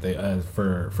the same thing.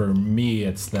 For me,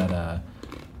 it's that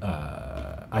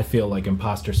I feel like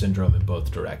imposter syndrome in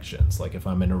both directions. Like if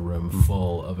I'm in a room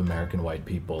full of American white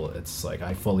people, it's like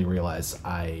I fully realize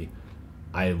I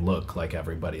look like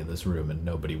everybody in this room, and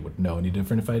nobody would know any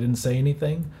different if I didn't say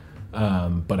anything.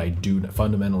 But I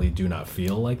fundamentally do not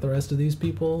feel like the rest of these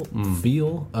people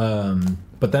feel.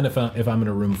 But then if I'm in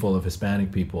a room full of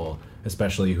Hispanic people,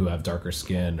 especially who have darker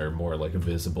skin or more like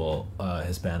visible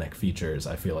Hispanic features,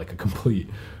 I feel like a complete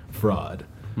fraud.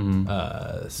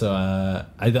 So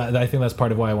I think that's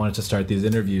part of why I wanted to start these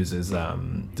interviews, is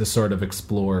to sort of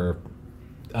explore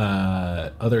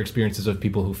other experiences of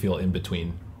people who feel in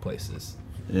between places.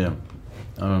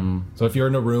 So if you're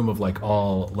in a room of like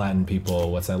all Latin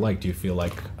people, what's that like? Do you feel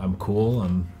like I'm cool?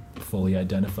 I'm fully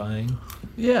identifying?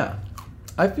 Yeah.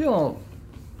 I feel...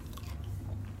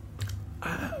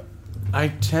 I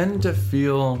tend to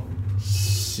feel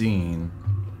seen.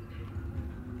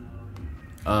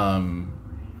 There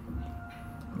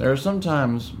are some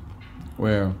times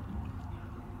where,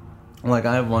 like,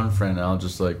 I have one friend, I'll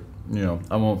just like, you know,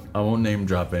 I won't name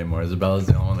drop anymore. Isabella's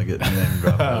the only one that gets name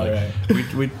drop. Like,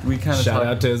 right. We kind of shout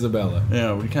out to Isabella.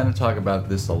 Yeah, we kind of talk about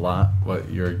this a lot. What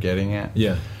you're getting at.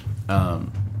 Yeah.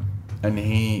 And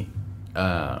he,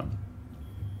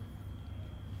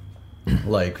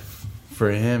 like,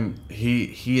 for him,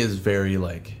 he is very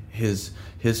like his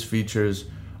features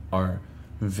are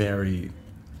very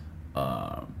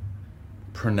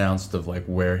pronounced of like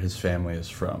where his family is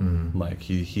from. Like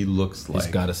he looks like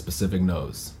he's got a specific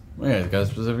nose. Yeah, he's got a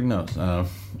specific nose,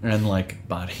 and like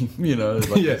body, you know, it's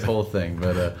like this whole thing.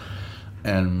 But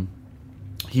and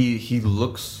he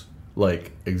looks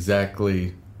like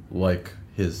exactly like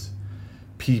his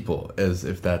people, as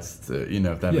if that's the, you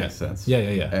know, if that makes sense. Yeah.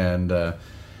 And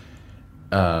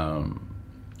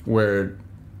where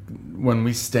when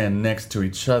we stand next to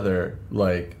each other,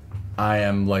 like I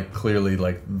am like clearly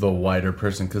like the whiter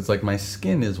person, because like my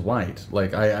skin is white.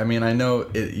 Like I mean I know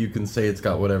it, you can say it's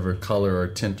got whatever color or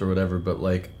tint or whatever, but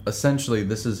like essentially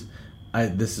this is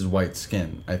white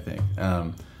skin, I think.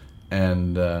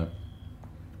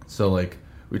 So like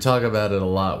we talk about it a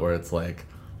lot, where it's like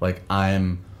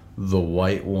I'm the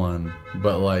white one,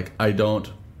 but like I don't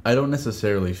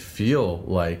necessarily feel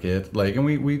like it. Like, and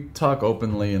we talk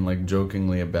openly and like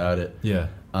jokingly about it. Yeah.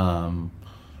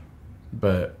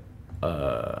 But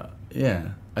yeah,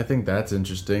 I think that's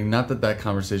interesting. Not that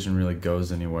conversation really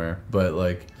goes anywhere, but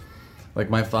like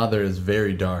my father is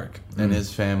very dark, and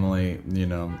his family, you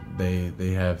know,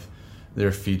 they have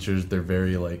their features. They're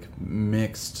very like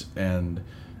mixed, and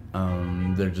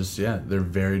they're just they're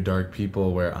very dark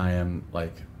people. Where I am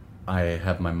like, I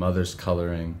have my mother's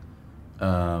coloring,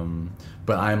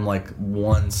 but I'm like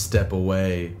one step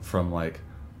away from like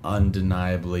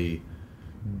undeniably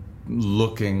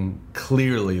looking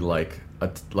clearly like a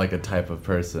type of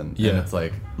person. And it's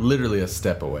like literally a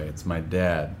step away. It's my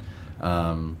dad.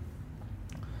 So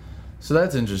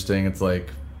that's interesting. It's like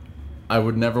I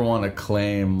would never want to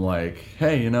claim like,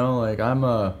 hey, you know, like I'm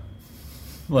the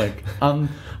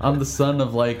son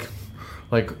of like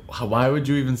why would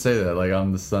you even say that? Like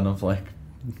I'm the son of like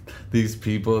these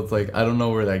people. It's like I don't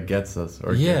know where that gets us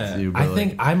or gets you. But I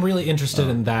think I'm really interested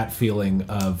in that feeling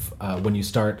of when you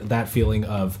start that feeling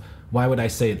of why would I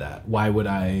say that? Why would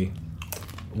I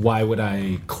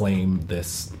claim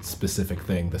this specific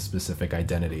thing, this specific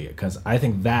identity? Because I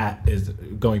think that is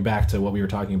going back to what we were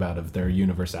talking about of their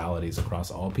universalities across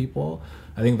all people.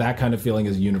 I think that kind of feeling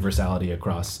is universality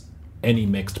across any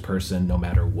mixed person, no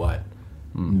matter what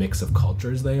mix of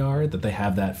cultures they are, that they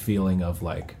have that feeling of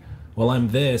like, well, I'm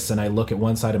this, and I look at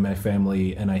one side of my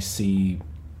family and I see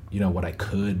what I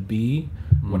could be,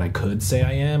 what I could say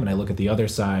I am, and I look at the other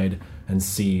side and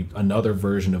see another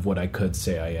version of what I could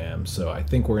say I am. So I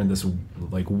think we're in this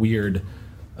like weird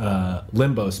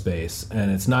limbo space,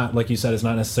 and it's not, like you said, it's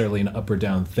not necessarily an up or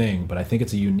down thing, but I think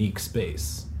it's a unique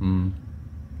space.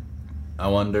 I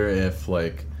wonder if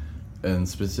like, and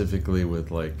specifically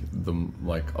with like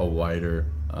a wider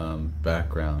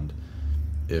background,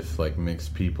 if like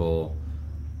mixed people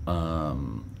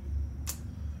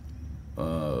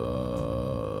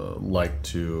like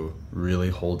to really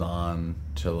hold on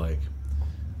to like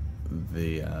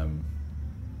the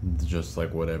just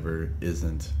like whatever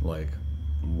isn't like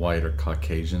white or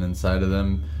Caucasian inside of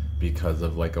them because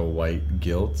of like a white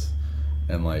guilt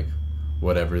and like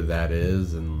whatever that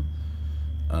is, and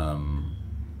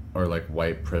or like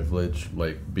white privilege,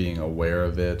 like being aware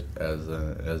of it as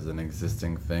an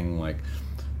existing thing. Like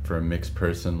for a mixed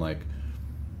person, like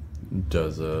and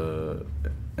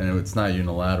it's not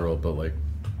unilateral, but like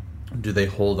do they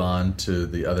hold on to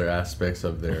the other aspects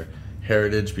of their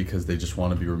heritage because they just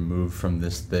want to be removed from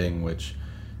this thing, which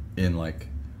in like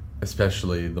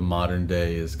especially the modern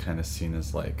day is kind of seen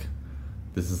as like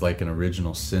this is like an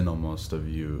original sin almost of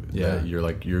you. Yeah. That you're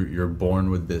like you're born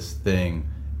with this thing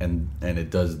and it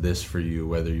does this for you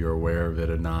whether you're aware of it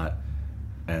or not,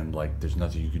 and like there's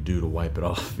nothing you could do to wipe it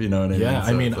off, you know what I mean? Yeah,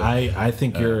 So I mean, like, I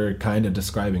think you're kind of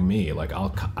describing me. Like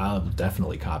I'll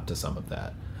definitely cop to some of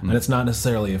that, and it's not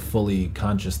necessarily a fully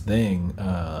conscious thing.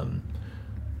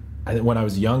 When I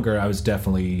was younger, I was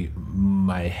definitely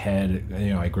my head.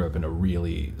 I grew up in a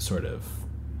really sort of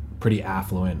pretty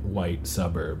affluent white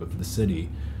suburb of the city.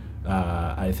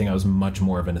 I think I was much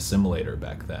more of an assimilator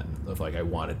back then. Of like I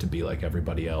wanted to be like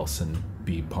everybody else and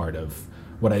be part of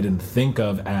what I didn't think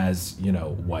of as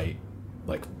white,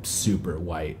 like super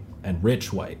white and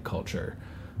rich white culture.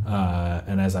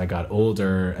 And as I got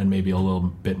older and maybe a little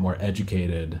bit more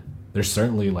educated, there's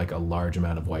certainly like a large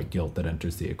amount of white guilt that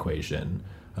enters the equation.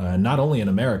 Not only in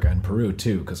America, in Peru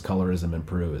too, because colorism in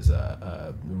Peru is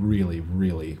a really,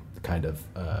 really kind of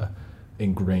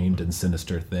ingrained and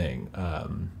sinister thing.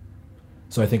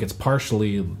 So I think it's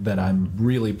partially that I'm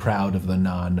really proud of the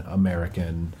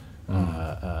non-American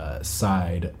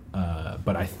side,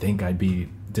 but I think I'd be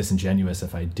disingenuous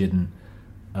if I didn't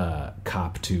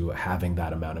cop to having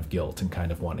that amount of guilt and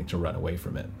kind of wanting to run away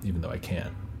from it, even though I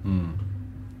can't.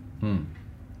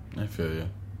 I feel you.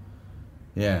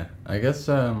 Yeah, I guess,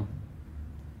 yeah.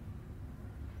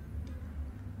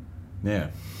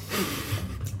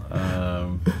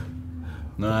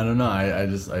 No, I don't know. I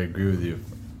agree with you.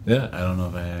 Yeah. I don't know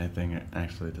if I had anything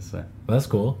actually to say. That's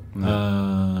cool.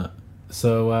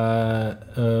 So,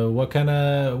 what kind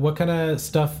of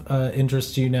stuff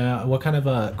interests you now? What kind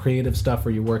of creative stuff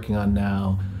are you working on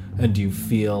now? And do you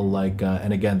feel like,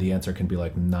 and again, the answer can be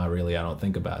like, not really, I don't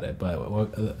think about it. But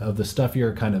of the stuff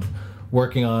you're kind of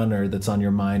working on or that's on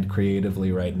your mind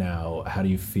creatively right now, how do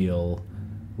you feel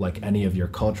like any of your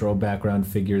cultural background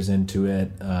figures into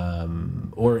it?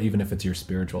 Or even if it's your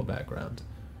spiritual background?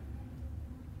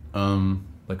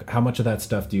 Like, how much of that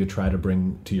stuff do you try to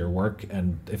bring to your work?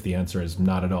 And if the answer is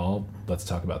not at all, let's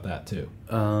talk about that too.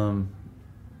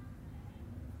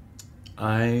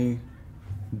 I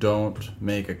don't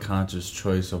make a conscious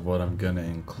choice of what I'm gonna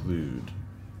include.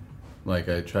 Like,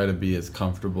 I try to be as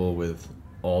comfortable with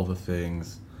all the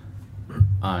things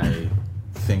I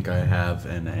think I have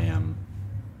and am,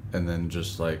 and then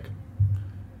just like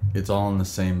it's all in the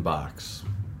same box.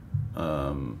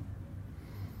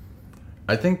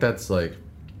 I think that's like,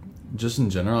 just in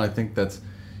general, I think that's,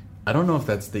 I don't know if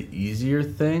that's the easier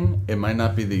thing. It might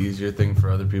not be the easier thing for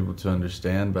other people to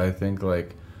understand, but I think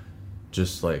like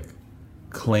just like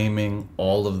claiming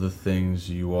all of the things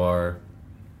you are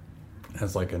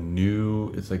as like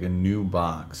it's like a new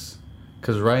box.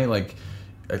 Because right, like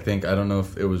I think, I don't know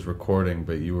if it was recording,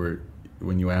 but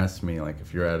when you asked me like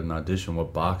if you're at an audition,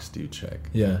 what box do you check?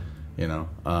 Yeah.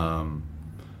 And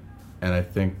I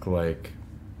think like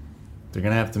they're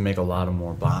gonna have to make a lot of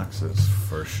more boxes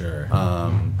For sure.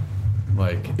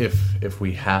 like if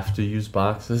we have to use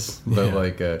boxes, but Yeah.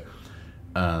 like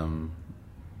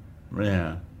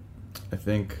yeah, I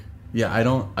think, yeah, I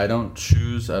don't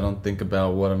choose, I don't think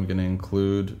about what I'm gonna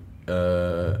include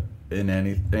in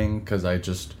anything, because I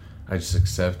just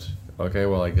accept, okay,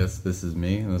 well, I guess this is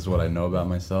me and this is what I know about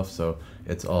myself, so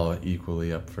it's all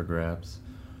equally up for grabs.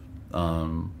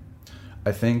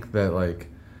 I think that like,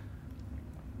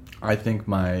 I think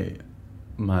my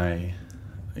my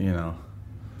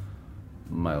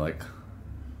like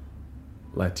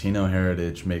Latino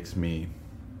heritage makes me,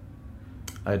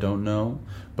 I don't know,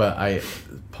 but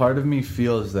part of me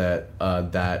feels that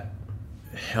that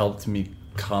helped me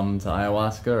come to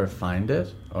ayahuasca or find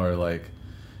it or like,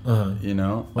 you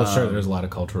know. Well, sure, there's a lot of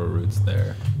cultural roots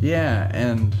there. Yeah,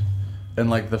 and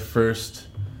like the first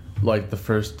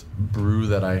brew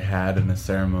that I had in a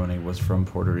ceremony was from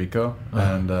Puerto Rico,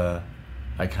 and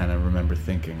I kind of remember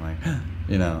thinking like,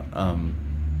 you know,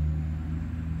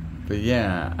 but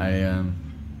yeah, I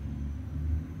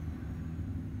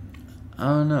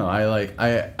don't know.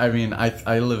 I mean,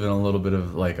 I live in a little bit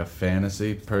of like a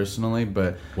fantasy personally,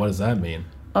 but What does that mean?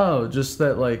 oh, just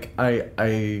that like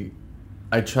I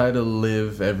try to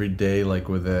live every day like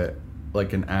with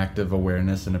an active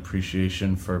awareness and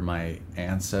appreciation for my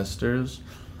ancestors,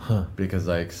 because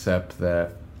I accept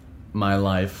that my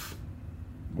life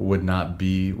would not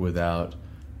be without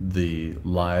the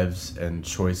lives and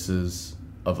choices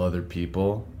of other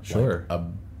people. Sure. Like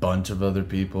a bunch of other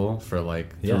people for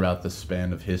like throughout the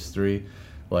span of history.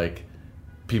 Like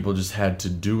people just had to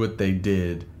do what they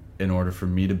did in order for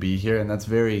me to be here, and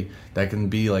that can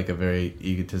be like a very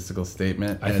egotistical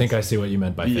statement. I think I see what you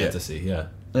meant by fantasy.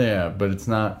 Yeah, but it's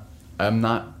not. I'm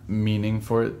not meaning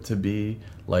for it to be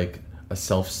like a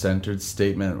self-centered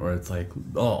statement where it's like,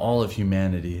 oh, all of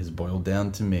humanity has boiled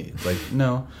down to me. Like,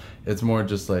 no, it's more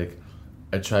just like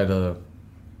I try to,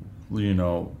 you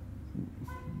know,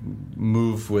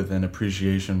 move with an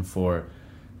appreciation for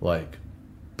like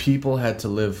people had to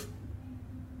live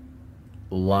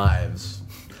lives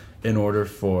in order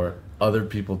for other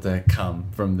people to come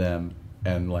from them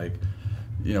and like,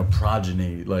 you know,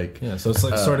 progeny, like so it's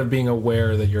like sort of being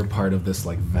aware that you're part of this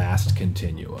like vast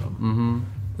continuum,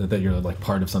 that you're like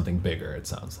part of something bigger, it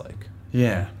sounds like.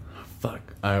 Fuck,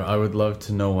 I would love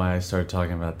to know why I started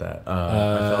talking about that.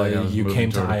 I felt like I was you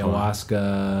came to toward a point.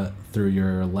 ayahuasca through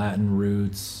your Latin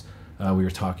roots. We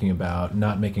were talking about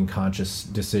not making conscious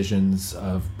decisions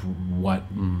of what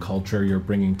culture you're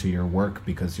bringing to your work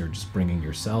because you're just bringing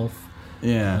yourself.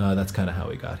 That's kind of how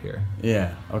we got here.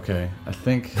 Yeah, okay. I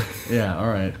think, all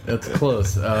right. That's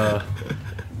close. But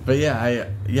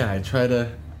I try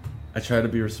to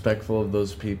be respectful of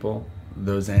those people,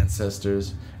 those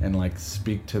ancestors, and like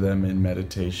speak to them in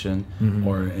meditation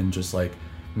or in just like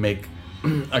make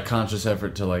a conscious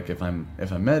effort to like if I'm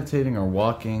meditating or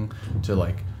walking to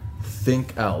like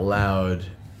think out loud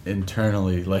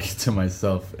internally like to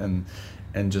myself and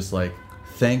just like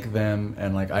thank them.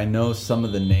 And like I know some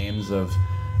of the names of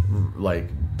like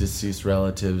deceased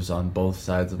relatives on both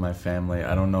sides of my family.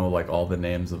 I don't know like all the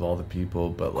names of all the people,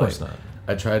 but like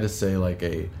I try to say like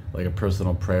a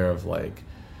personal prayer of like,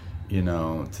 you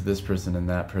know, to this person and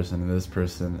that person and this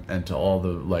person and to all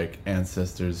the like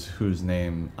ancestors whose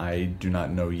name I do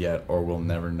not know yet or will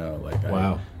never know. Like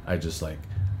I just like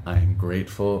I am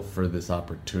grateful for this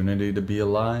opportunity to be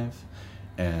alive,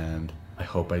 and I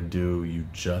hope I do you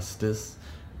justice,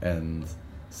 and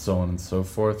so on and so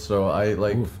forth. So I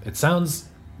like... It sounds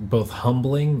both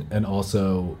humbling and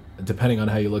also, depending on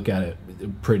how you look at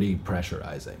it, pretty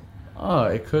pressurizing. Oh,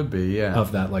 it could be, yeah.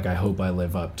 Of that, like, I hope I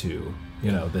live up to,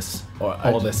 you know, this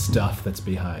this stuff that's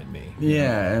behind me.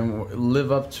 Yeah, and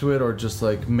live up to it or just,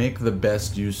 like, make the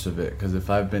best use of it. Because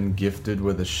if I've been gifted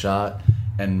with a shot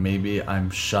and maybe I'm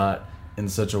shot in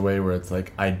such a way where it's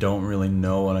like I don't really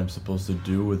know what I'm supposed to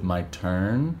do with my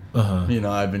turn. You know,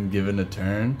 I've been given a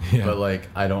turn, but like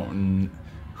I don't.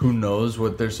 Who knows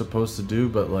what they're supposed to do?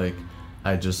 But like,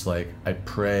 I just like I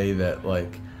pray that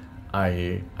like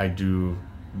I do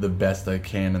the best I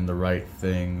can and the right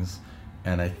things,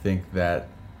 and I think that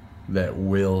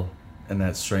will and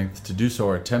that strength to do so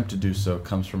or attempt to do so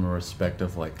comes from a respect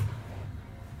of like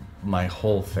my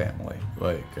whole family.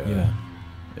 Like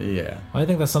I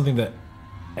think that's something that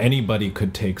anybody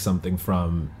could take something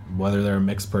from, whether they're a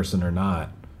mixed person or not,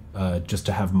 just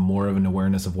to have more of an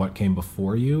awareness of what came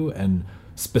before you, and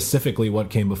specifically what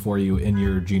came before you in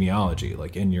your genealogy,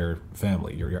 like in your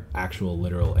family, your actual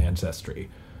literal ancestry.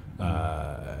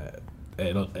 To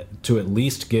at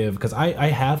least give, because I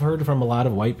have heard from a lot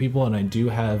of white people, and I do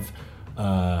have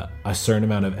a certain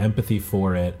amount of empathy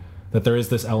for it, that there is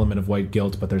this element of white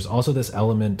guilt, but there's also this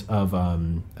element of,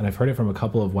 and I've heard it from a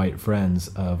couple of white friends,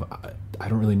 of I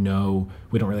don't really know,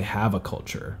 we don't really have a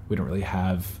culture. We don't really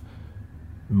have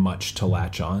much to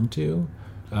latch on to.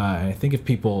 And I think if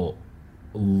people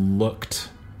looked,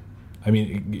 I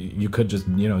mean, you could just,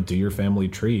 you know, do your family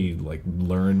tree, like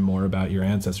learn more about your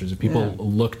ancestors. If people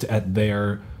looked at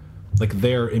their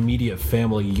immediate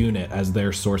family unit as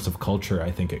their source of culture,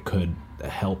 I think it could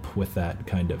help with that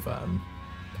kind of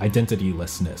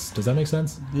identitylessness. Does that make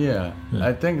sense? Yeah.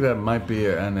 I think that might be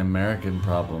an American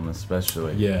problem,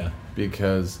 especially. Yeah.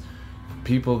 Because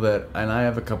people that, and I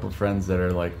have a couple friends that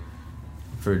are like,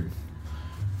 for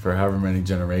however many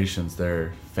generations,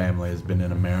 their family has been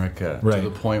in America, right, to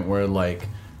the point where like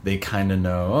they kind of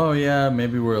know, oh yeah,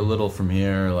 maybe we're a little from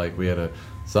here, like we had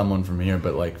someone from here,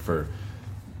 but like for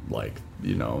like,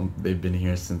 you know, they've been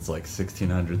here since like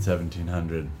 1600,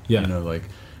 1700. Yeah. You know, like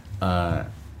I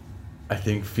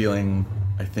think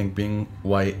being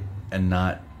white and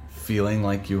not feeling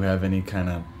like you have any kind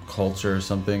of culture or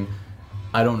something,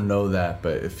 I don't know that,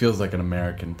 but it feels like an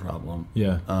American problem.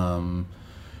 Yeah.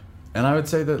 And I would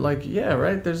say that, like, yeah,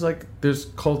 right, there's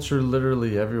culture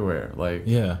literally everywhere. Like,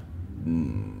 yeah,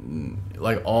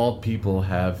 like all people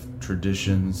have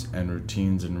traditions and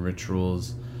routines and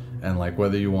rituals, and like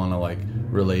whether you want to like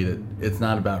relate it, it's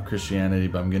not about Christianity,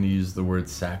 but I'm going to use the word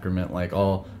sacrament. Like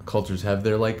all cultures have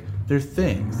their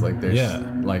things, like there's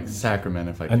like sacrament,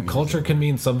 if I can. And culture can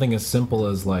mean something as simple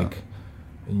as like,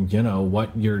 you know,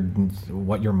 what your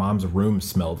mom's room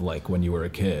smelled like when you were a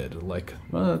kid, like,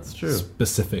 well, that's true,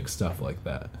 specific stuff like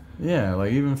that. Yeah,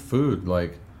 like even food,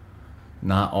 like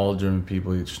not all German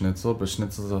people eat schnitzel, but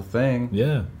schnitzel's a thing.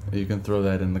 Yeah, you can throw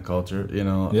that in the culture, you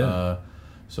know. Yeah.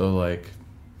 So like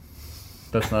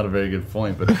that's not a very good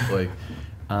point, but it's like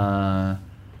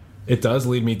it does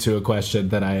lead me to a question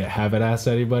that I haven't asked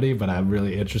anybody, but I'm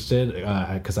really interested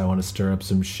because I want to stir up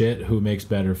some shit. Who makes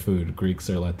better food,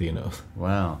 Greeks or Latinos?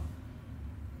 Wow.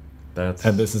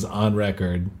 And this is on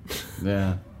record.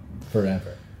 Yeah.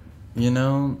 Forever. You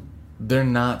know, they're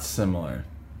not similar.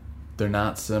 They're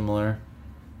not similar,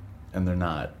 and they're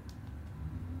not.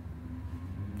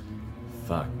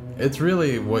 Fuck. It's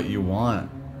really what you want.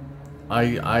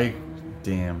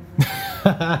 Damn.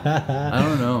 I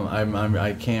don't know.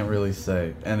 I can't really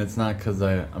say, and it's not because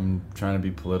I'm trying to be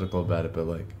political about it, but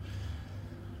like,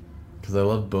 because I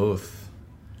love both.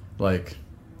 Like,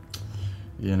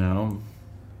 you know,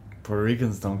 Puerto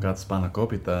Ricans don't got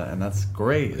spanakopita, and that's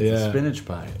great. It's a spinach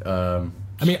pie.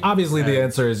 I mean, obviously the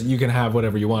answer is you can have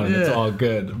whatever you want, and it's all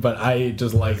good. But I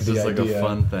just like it's the just idea, like a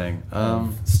fun thing.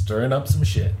 Stirring up some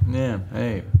shit. Yeah.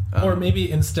 Hey. Or maybe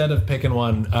instead of picking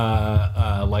one,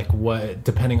 like what,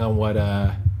 depending on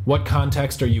what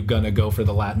context are you gonna go for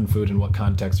the Latin food, and what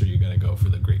context are you gonna go for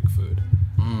the Greek food?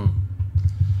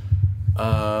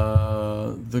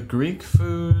 The Greek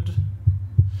food.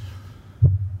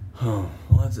 Oh,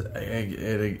 well,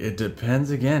 it depends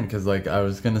again, because like I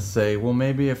was gonna say, well,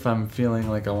 maybe if I'm feeling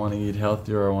like I want to eat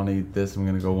healthier or I want to eat this, I'm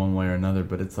gonna go one way or another.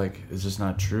 But it's like, it's just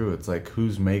not true. It's like,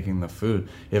 who's making the food?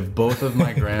 If both of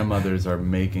my grandmothers are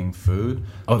making food,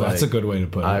 that's a good way to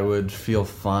put it. I would feel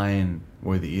fine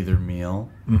with either meal.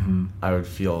 Mm-hmm. I would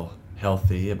feel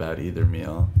healthy about either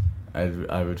meal.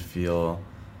 I would feel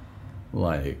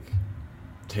like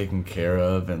taken care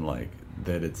of, and like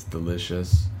that it's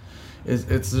delicious.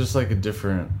 It's just like it's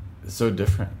so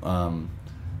different.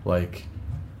 Like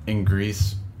in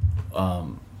Greece,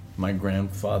 my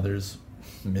grandfather's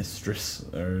mistress,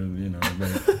 or you know, my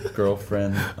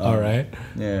girlfriend. All right.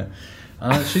 Yeah,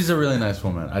 she's a really nice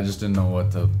woman. I just didn't know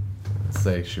what to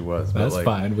say she was. That's like,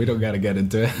 fine. We don't got to get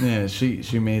into it. Yeah,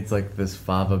 she made like this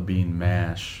fava bean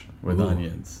mash with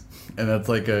onions, and it's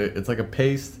like a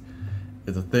paste.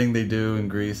 It's a thing they do in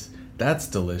Greece. That's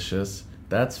delicious.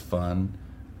 That's fun.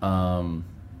 And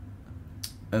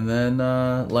then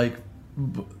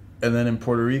in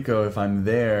Puerto Rico, if I'm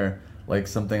there, like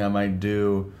something I might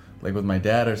do, like with my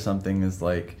dad or something, is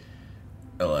like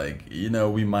you know,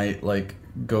 we might like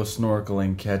go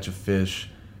snorkeling, catch a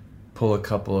fish, pull a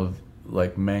couple of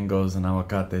like mangoes and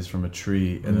aguacates from a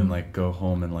tree, and then like go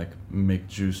home and like make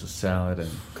juice a salad and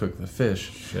cook the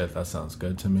fish. Shit, that sounds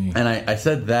good to me. And I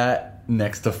said that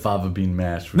next to fava bean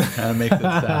mash, which kind of makes it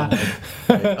sound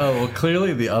like, oh, well,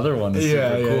 clearly the other one is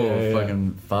super cool,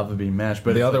 fucking fava bean mash.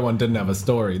 But the other one didn't have a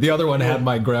story. The other one had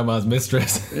my grandma's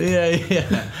mistress.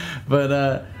 Yeah.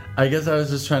 But I guess I was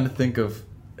just trying to think of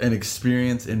an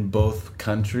experience in both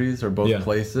countries or both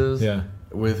places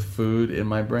with food in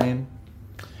my brain.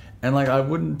 And like, I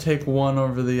wouldn't take one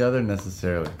over the other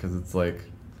necessarily, because it's like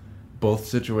both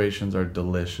situations are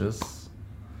delicious.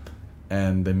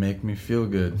 And they make me feel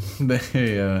good.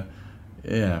 I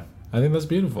think that's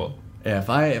beautiful. Yeah,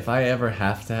 if I ever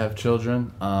have to have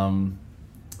children, I'm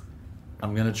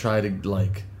gonna try to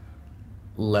like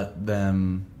let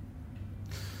them,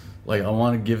 like, I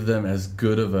want to give them as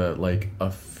good of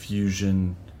a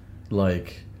fusion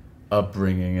like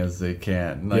upbringing as they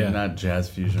can. Like not jazz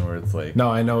fusion where it's like. No,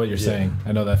 I know what you're saying.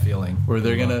 I know that feeling. Where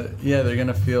they're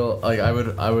gonna feel like I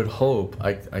would hope,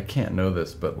 I can't know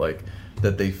this, but like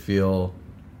that they feel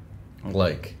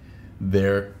like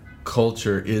their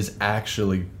culture is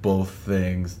actually both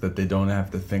things, that they don't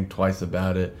have to think twice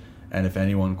about it, and if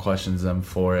anyone questions them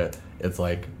for it, it's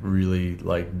like really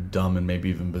like dumb and maybe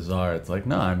even bizarre. It's like,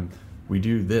 no, we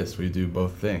do this, we do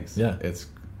both things. Yeah, it's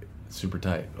super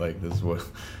tight. Like this is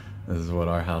what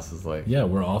our house is like. Yeah,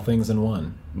 we're all things in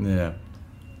one. Yeah,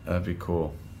 that'd be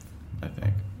cool, I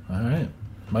think. All right.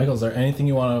 Michael, is there anything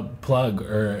you want to plug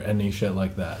or any shit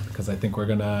like that? Because I think we're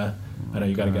gonna. I know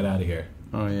you got to get out of here.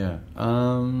 Oh yeah.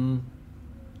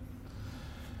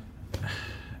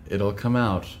 It'll come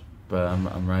out, but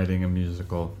I'm writing a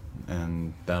musical,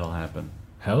 and that'll happen.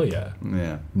 Hell yeah.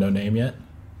 Yeah. No name yet?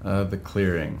 The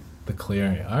Clearing. The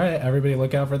Clearing. All right, everybody,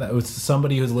 look out for that. It's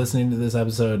somebody who's listening to this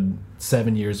episode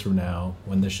 7 years from now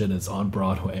when this shit is on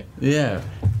Broadway. Yeah.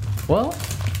 Well.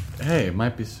 Hey, it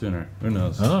might be sooner. Who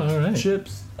knows? Oh, all right.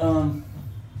 Chips.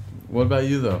 What about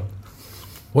you though?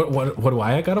 What do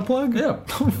I gotta plug? Yeah.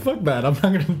 Oh, fuck that. I'm not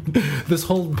gonna. This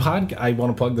whole podcast. I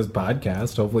want to plug this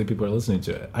podcast. Hopefully, people are listening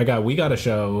to it. We got a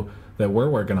show that we're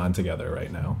working on together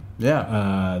right now.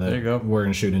 Yeah. There you go. We're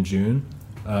gonna shoot in June.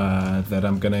 That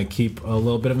I'm gonna keep a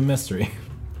little bit of a mystery.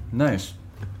 Nice.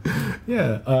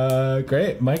 Yeah.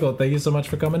 Great, Michael. Thank you so much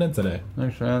for coming in today.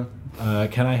 Thanks, man.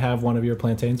 Can I have one of your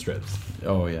plantain strips?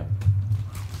 Oh yeah.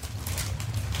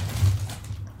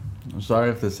 I'm sorry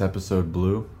if this episode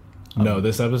blew. No,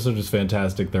 this episode was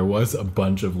fantastic. There was a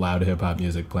bunch of loud hip-hop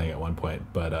music playing at one point,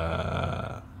 but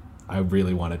I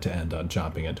really wanted to end on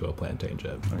chomping into a plantain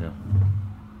chip. Okay.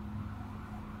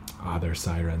 There's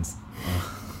sirens.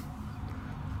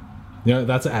 You know,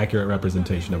 that's an accurate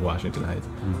representation of Washington Heights.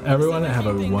 Everyone, have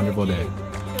a wonderful day.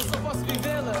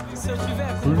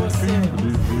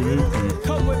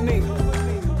 Come with me.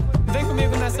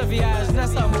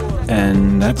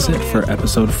 And that's it for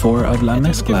episode 4 of La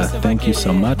Mezcla. Thank you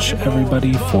so much,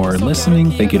 everybody, for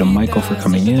listening. Thank you to Michael for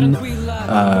coming in.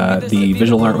 The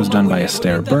visual art was done by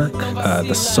Esther Burke.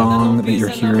 The song that you're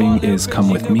hearing is Come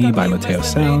With Me by Mateo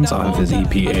Sounds off of his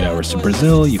EP 8 Hours to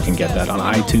Brazil. You can get that on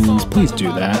iTunes. Please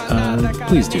do that.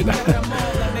 Please do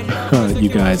that. You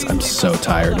guys, I'm so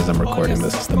tired as I'm recording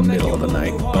this. It's the middle of the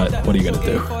night, but what are you going to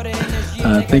do?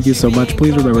 Thank you so much.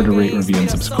 Please remember to rate, review, and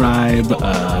subscribe,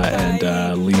 and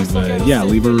leave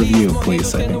a review,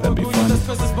 please. I think that'd be fun.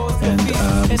 And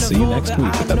we'll see you next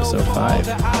week with episode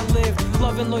 5.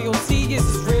 Love and loyalty is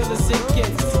as real as it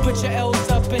gets. Put your L's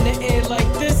up in the air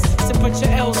like this. So put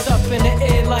your L's up in the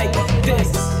air like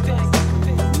this.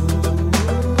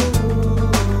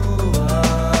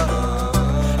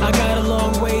 I got a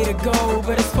long way to go,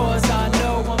 but as far as I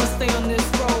know, I'ma stay on this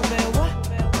road, man. What?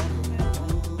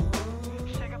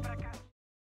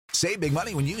 Save big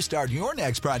money when you start your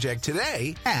next project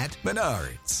today at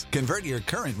Menards. Convert your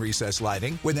current recessed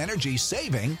lighting with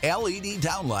energy-saving LED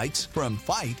downlights from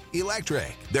Fight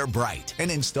Electric. They're bright and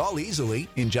install easily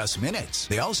in just minutes.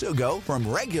 They also go from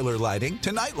regular lighting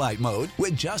to nightlight mode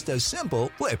with just a simple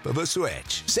flip of a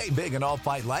switch. Save big on all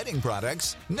Fight lighting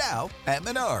products now at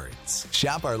Menards.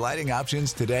 Shop our lighting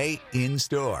options today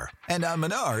in-store and on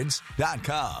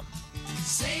Menards.com.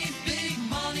 Save